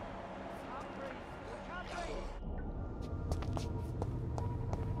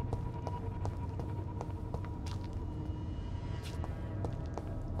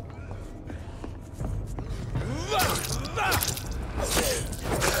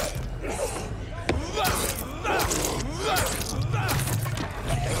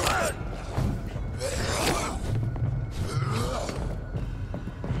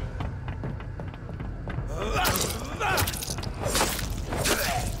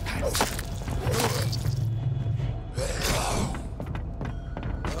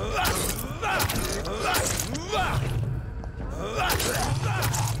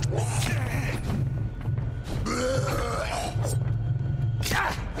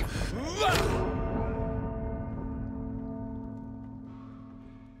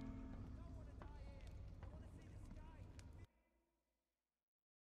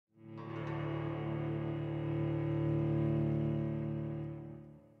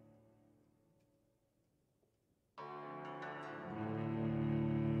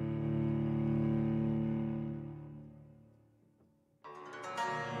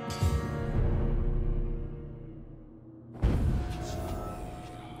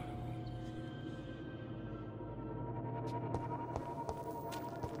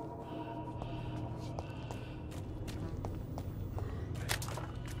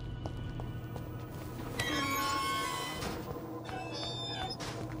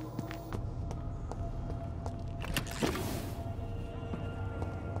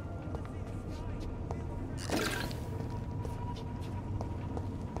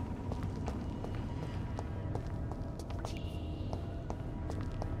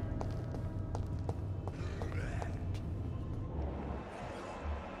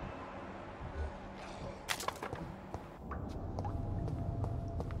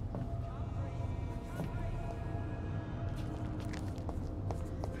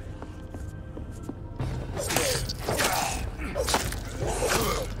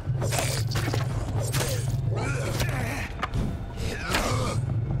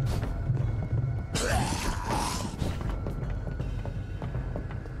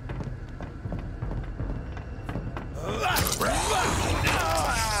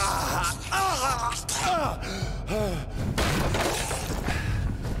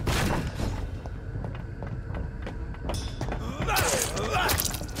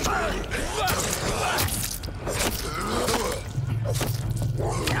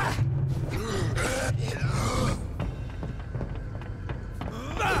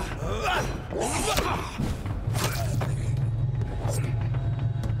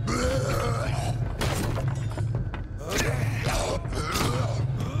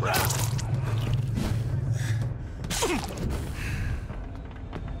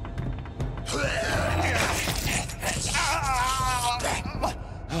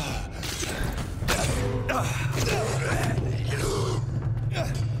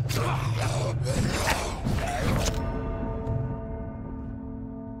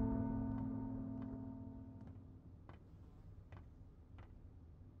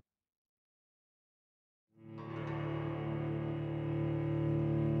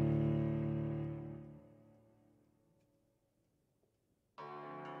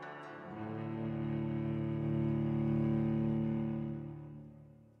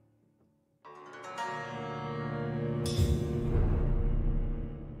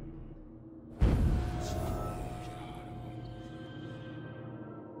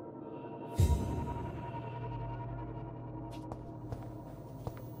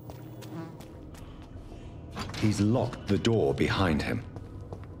 He's locked the door behind him.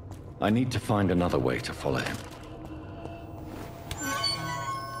 I need to find another way to follow him.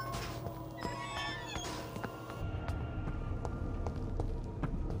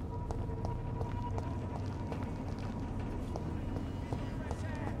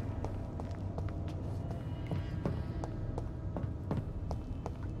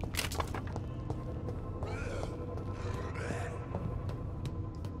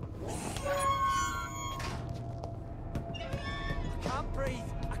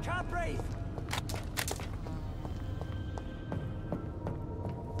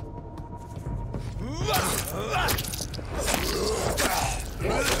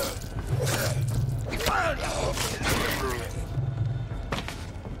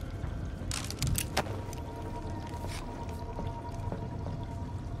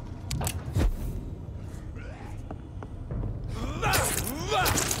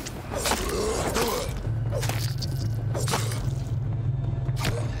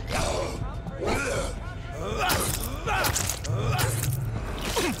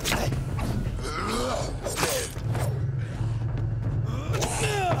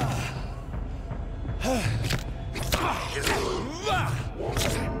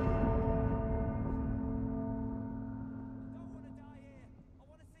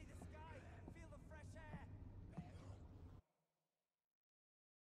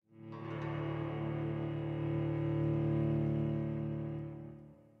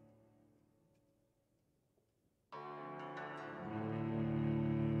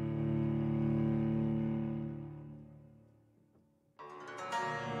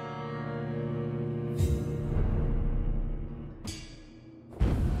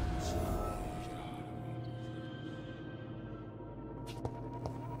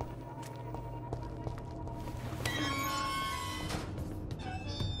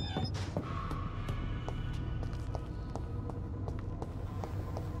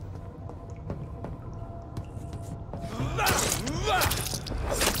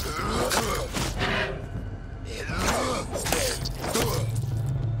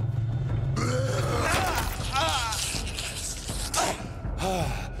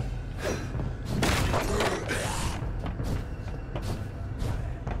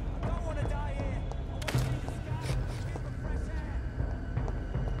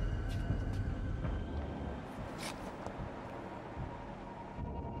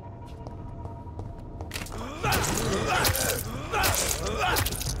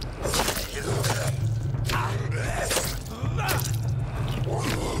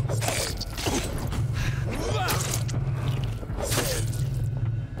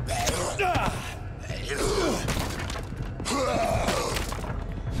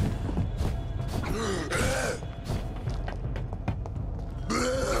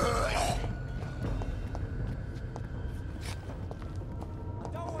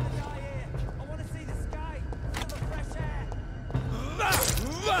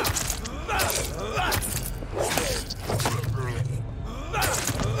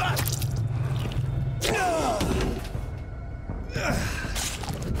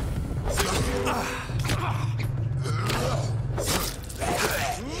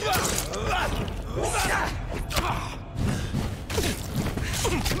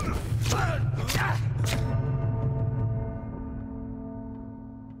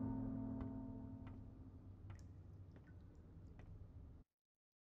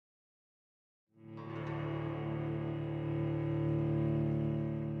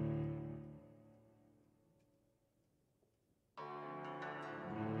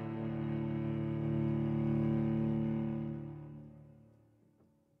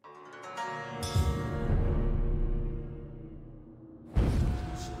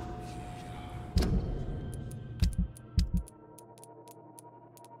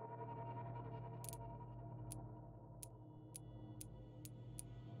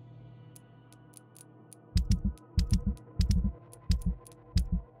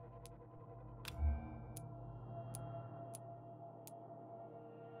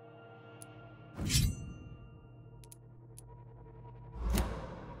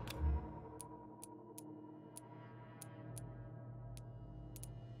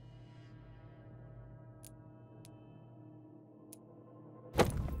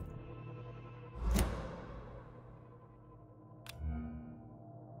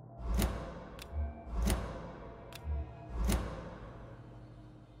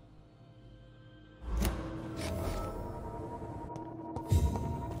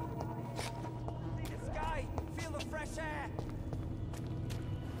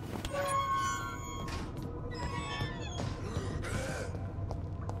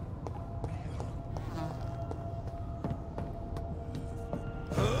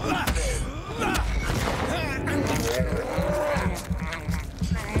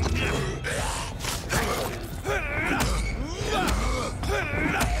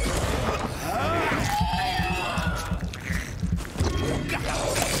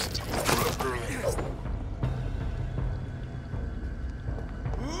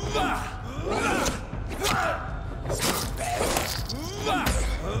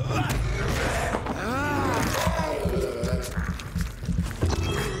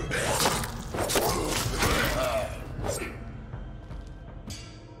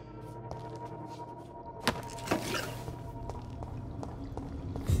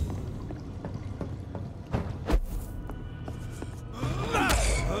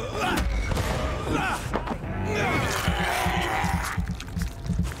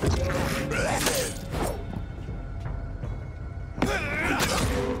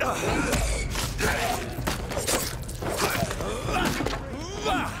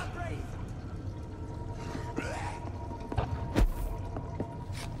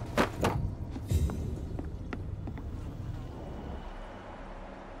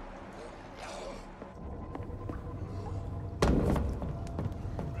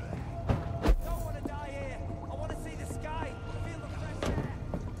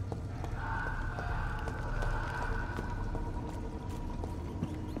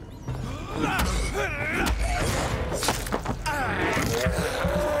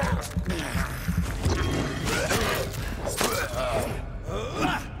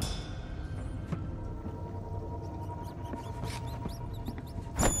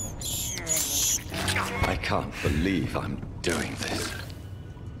 I can't believe I'm doing this.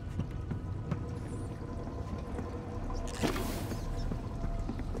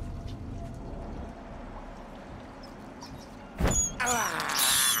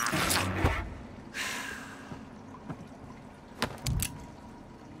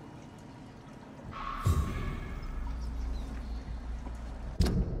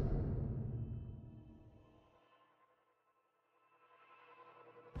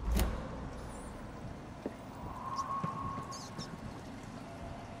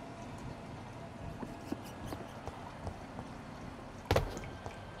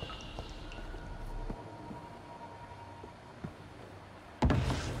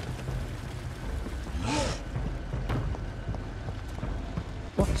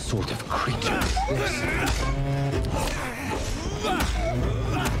 What sort of creature is this?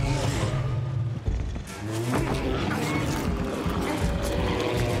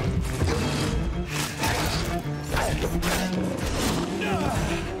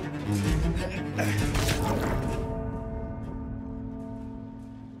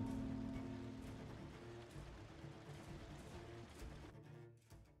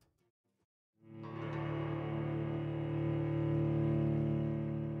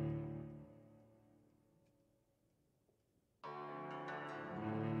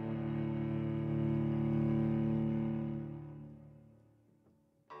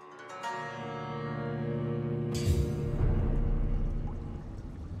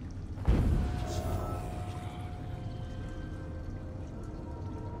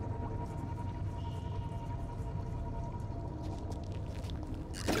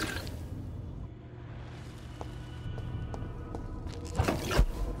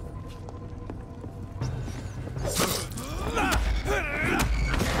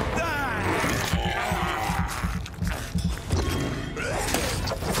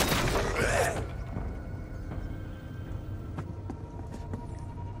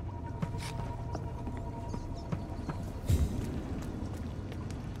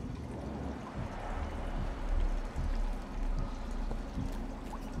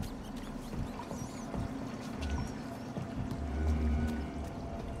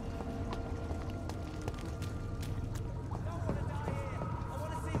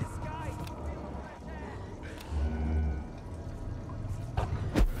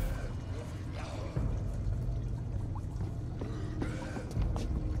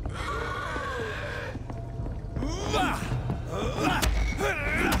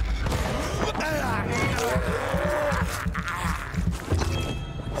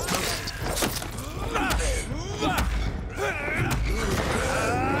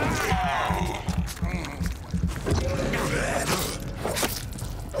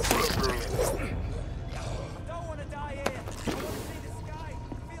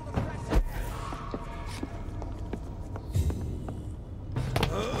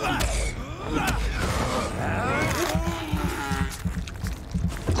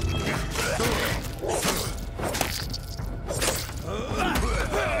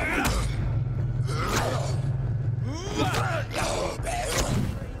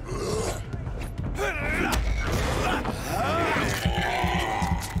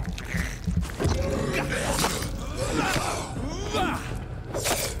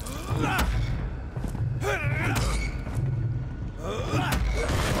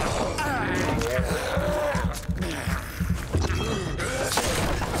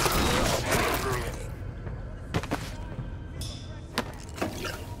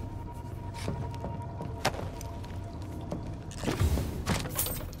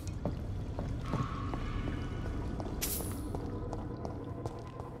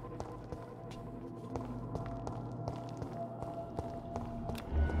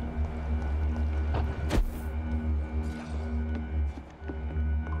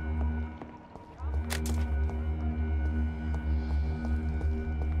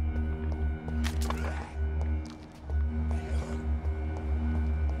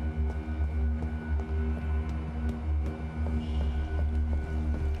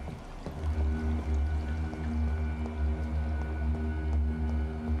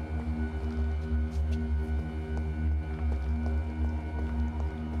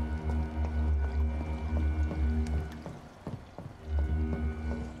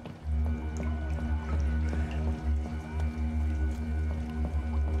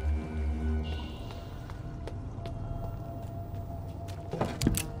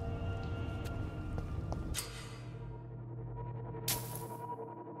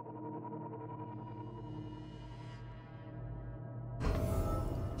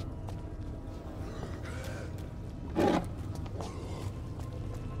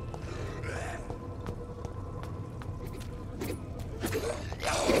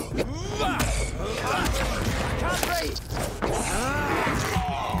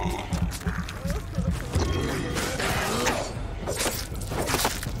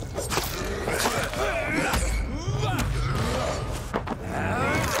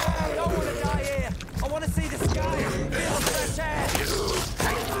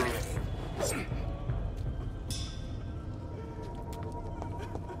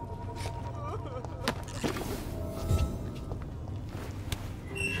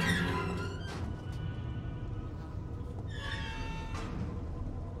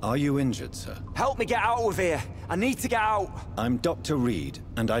 Are you injured, sir? Help me get out of here. I need to get out. I'm Dr. Reed,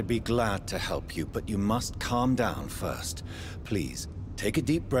 and I'd be glad to help you, but you must calm down first. Please, take a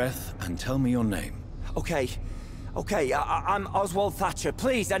deep breath and tell me your name. Okay. I'm Oswald Thatcher.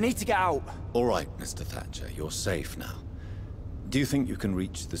 Please, I need to get out. All right, Mr. Thatcher, you're safe now. Do you think you can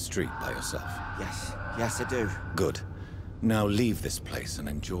reach the street by yourself? Yes, I do. Good. Now leave this place and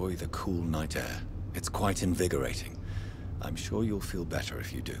enjoy the cool night air. It's quite invigorating. I'm sure you'll feel better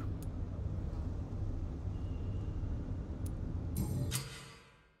if you do.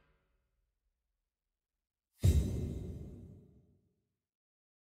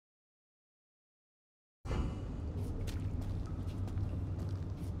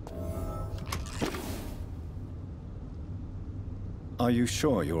 Are you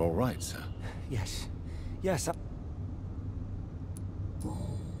sure you're all right, sir? Yes,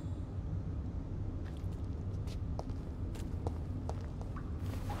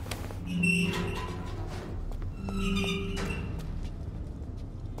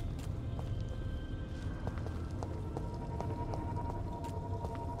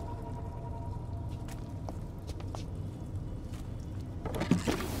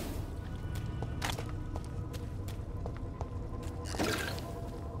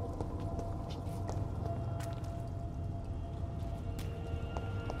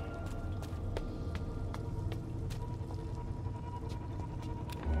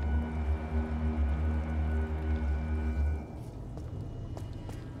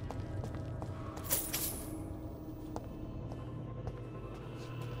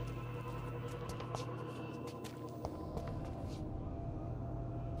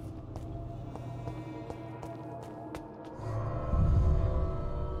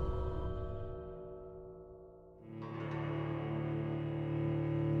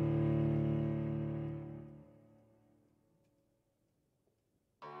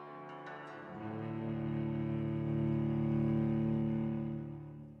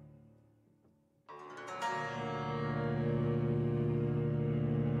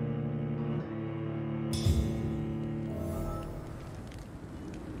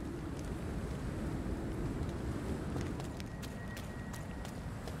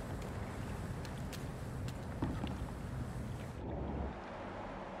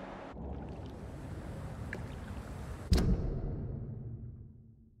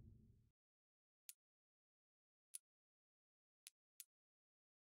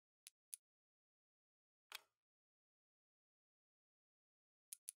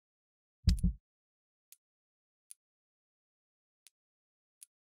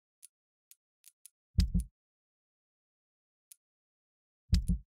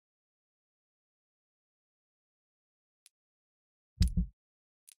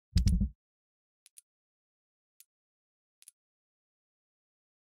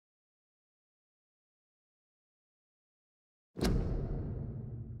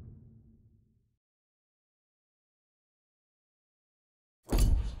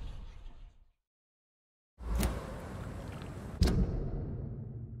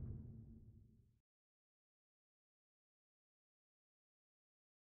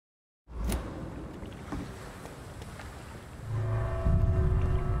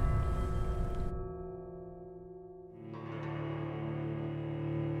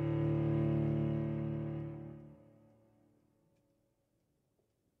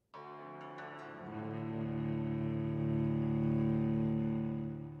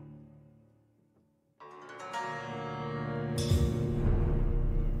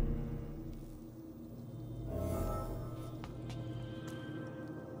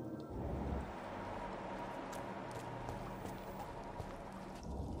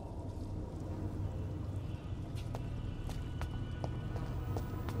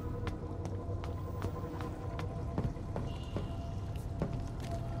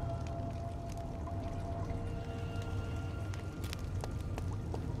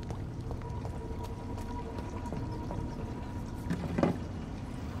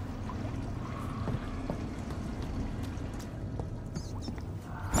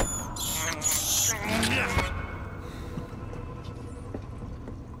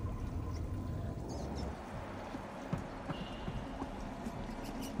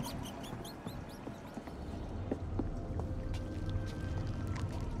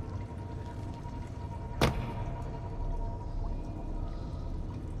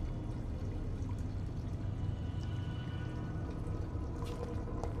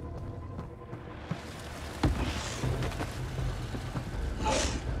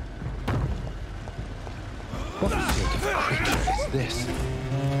 What sort of cricket is this?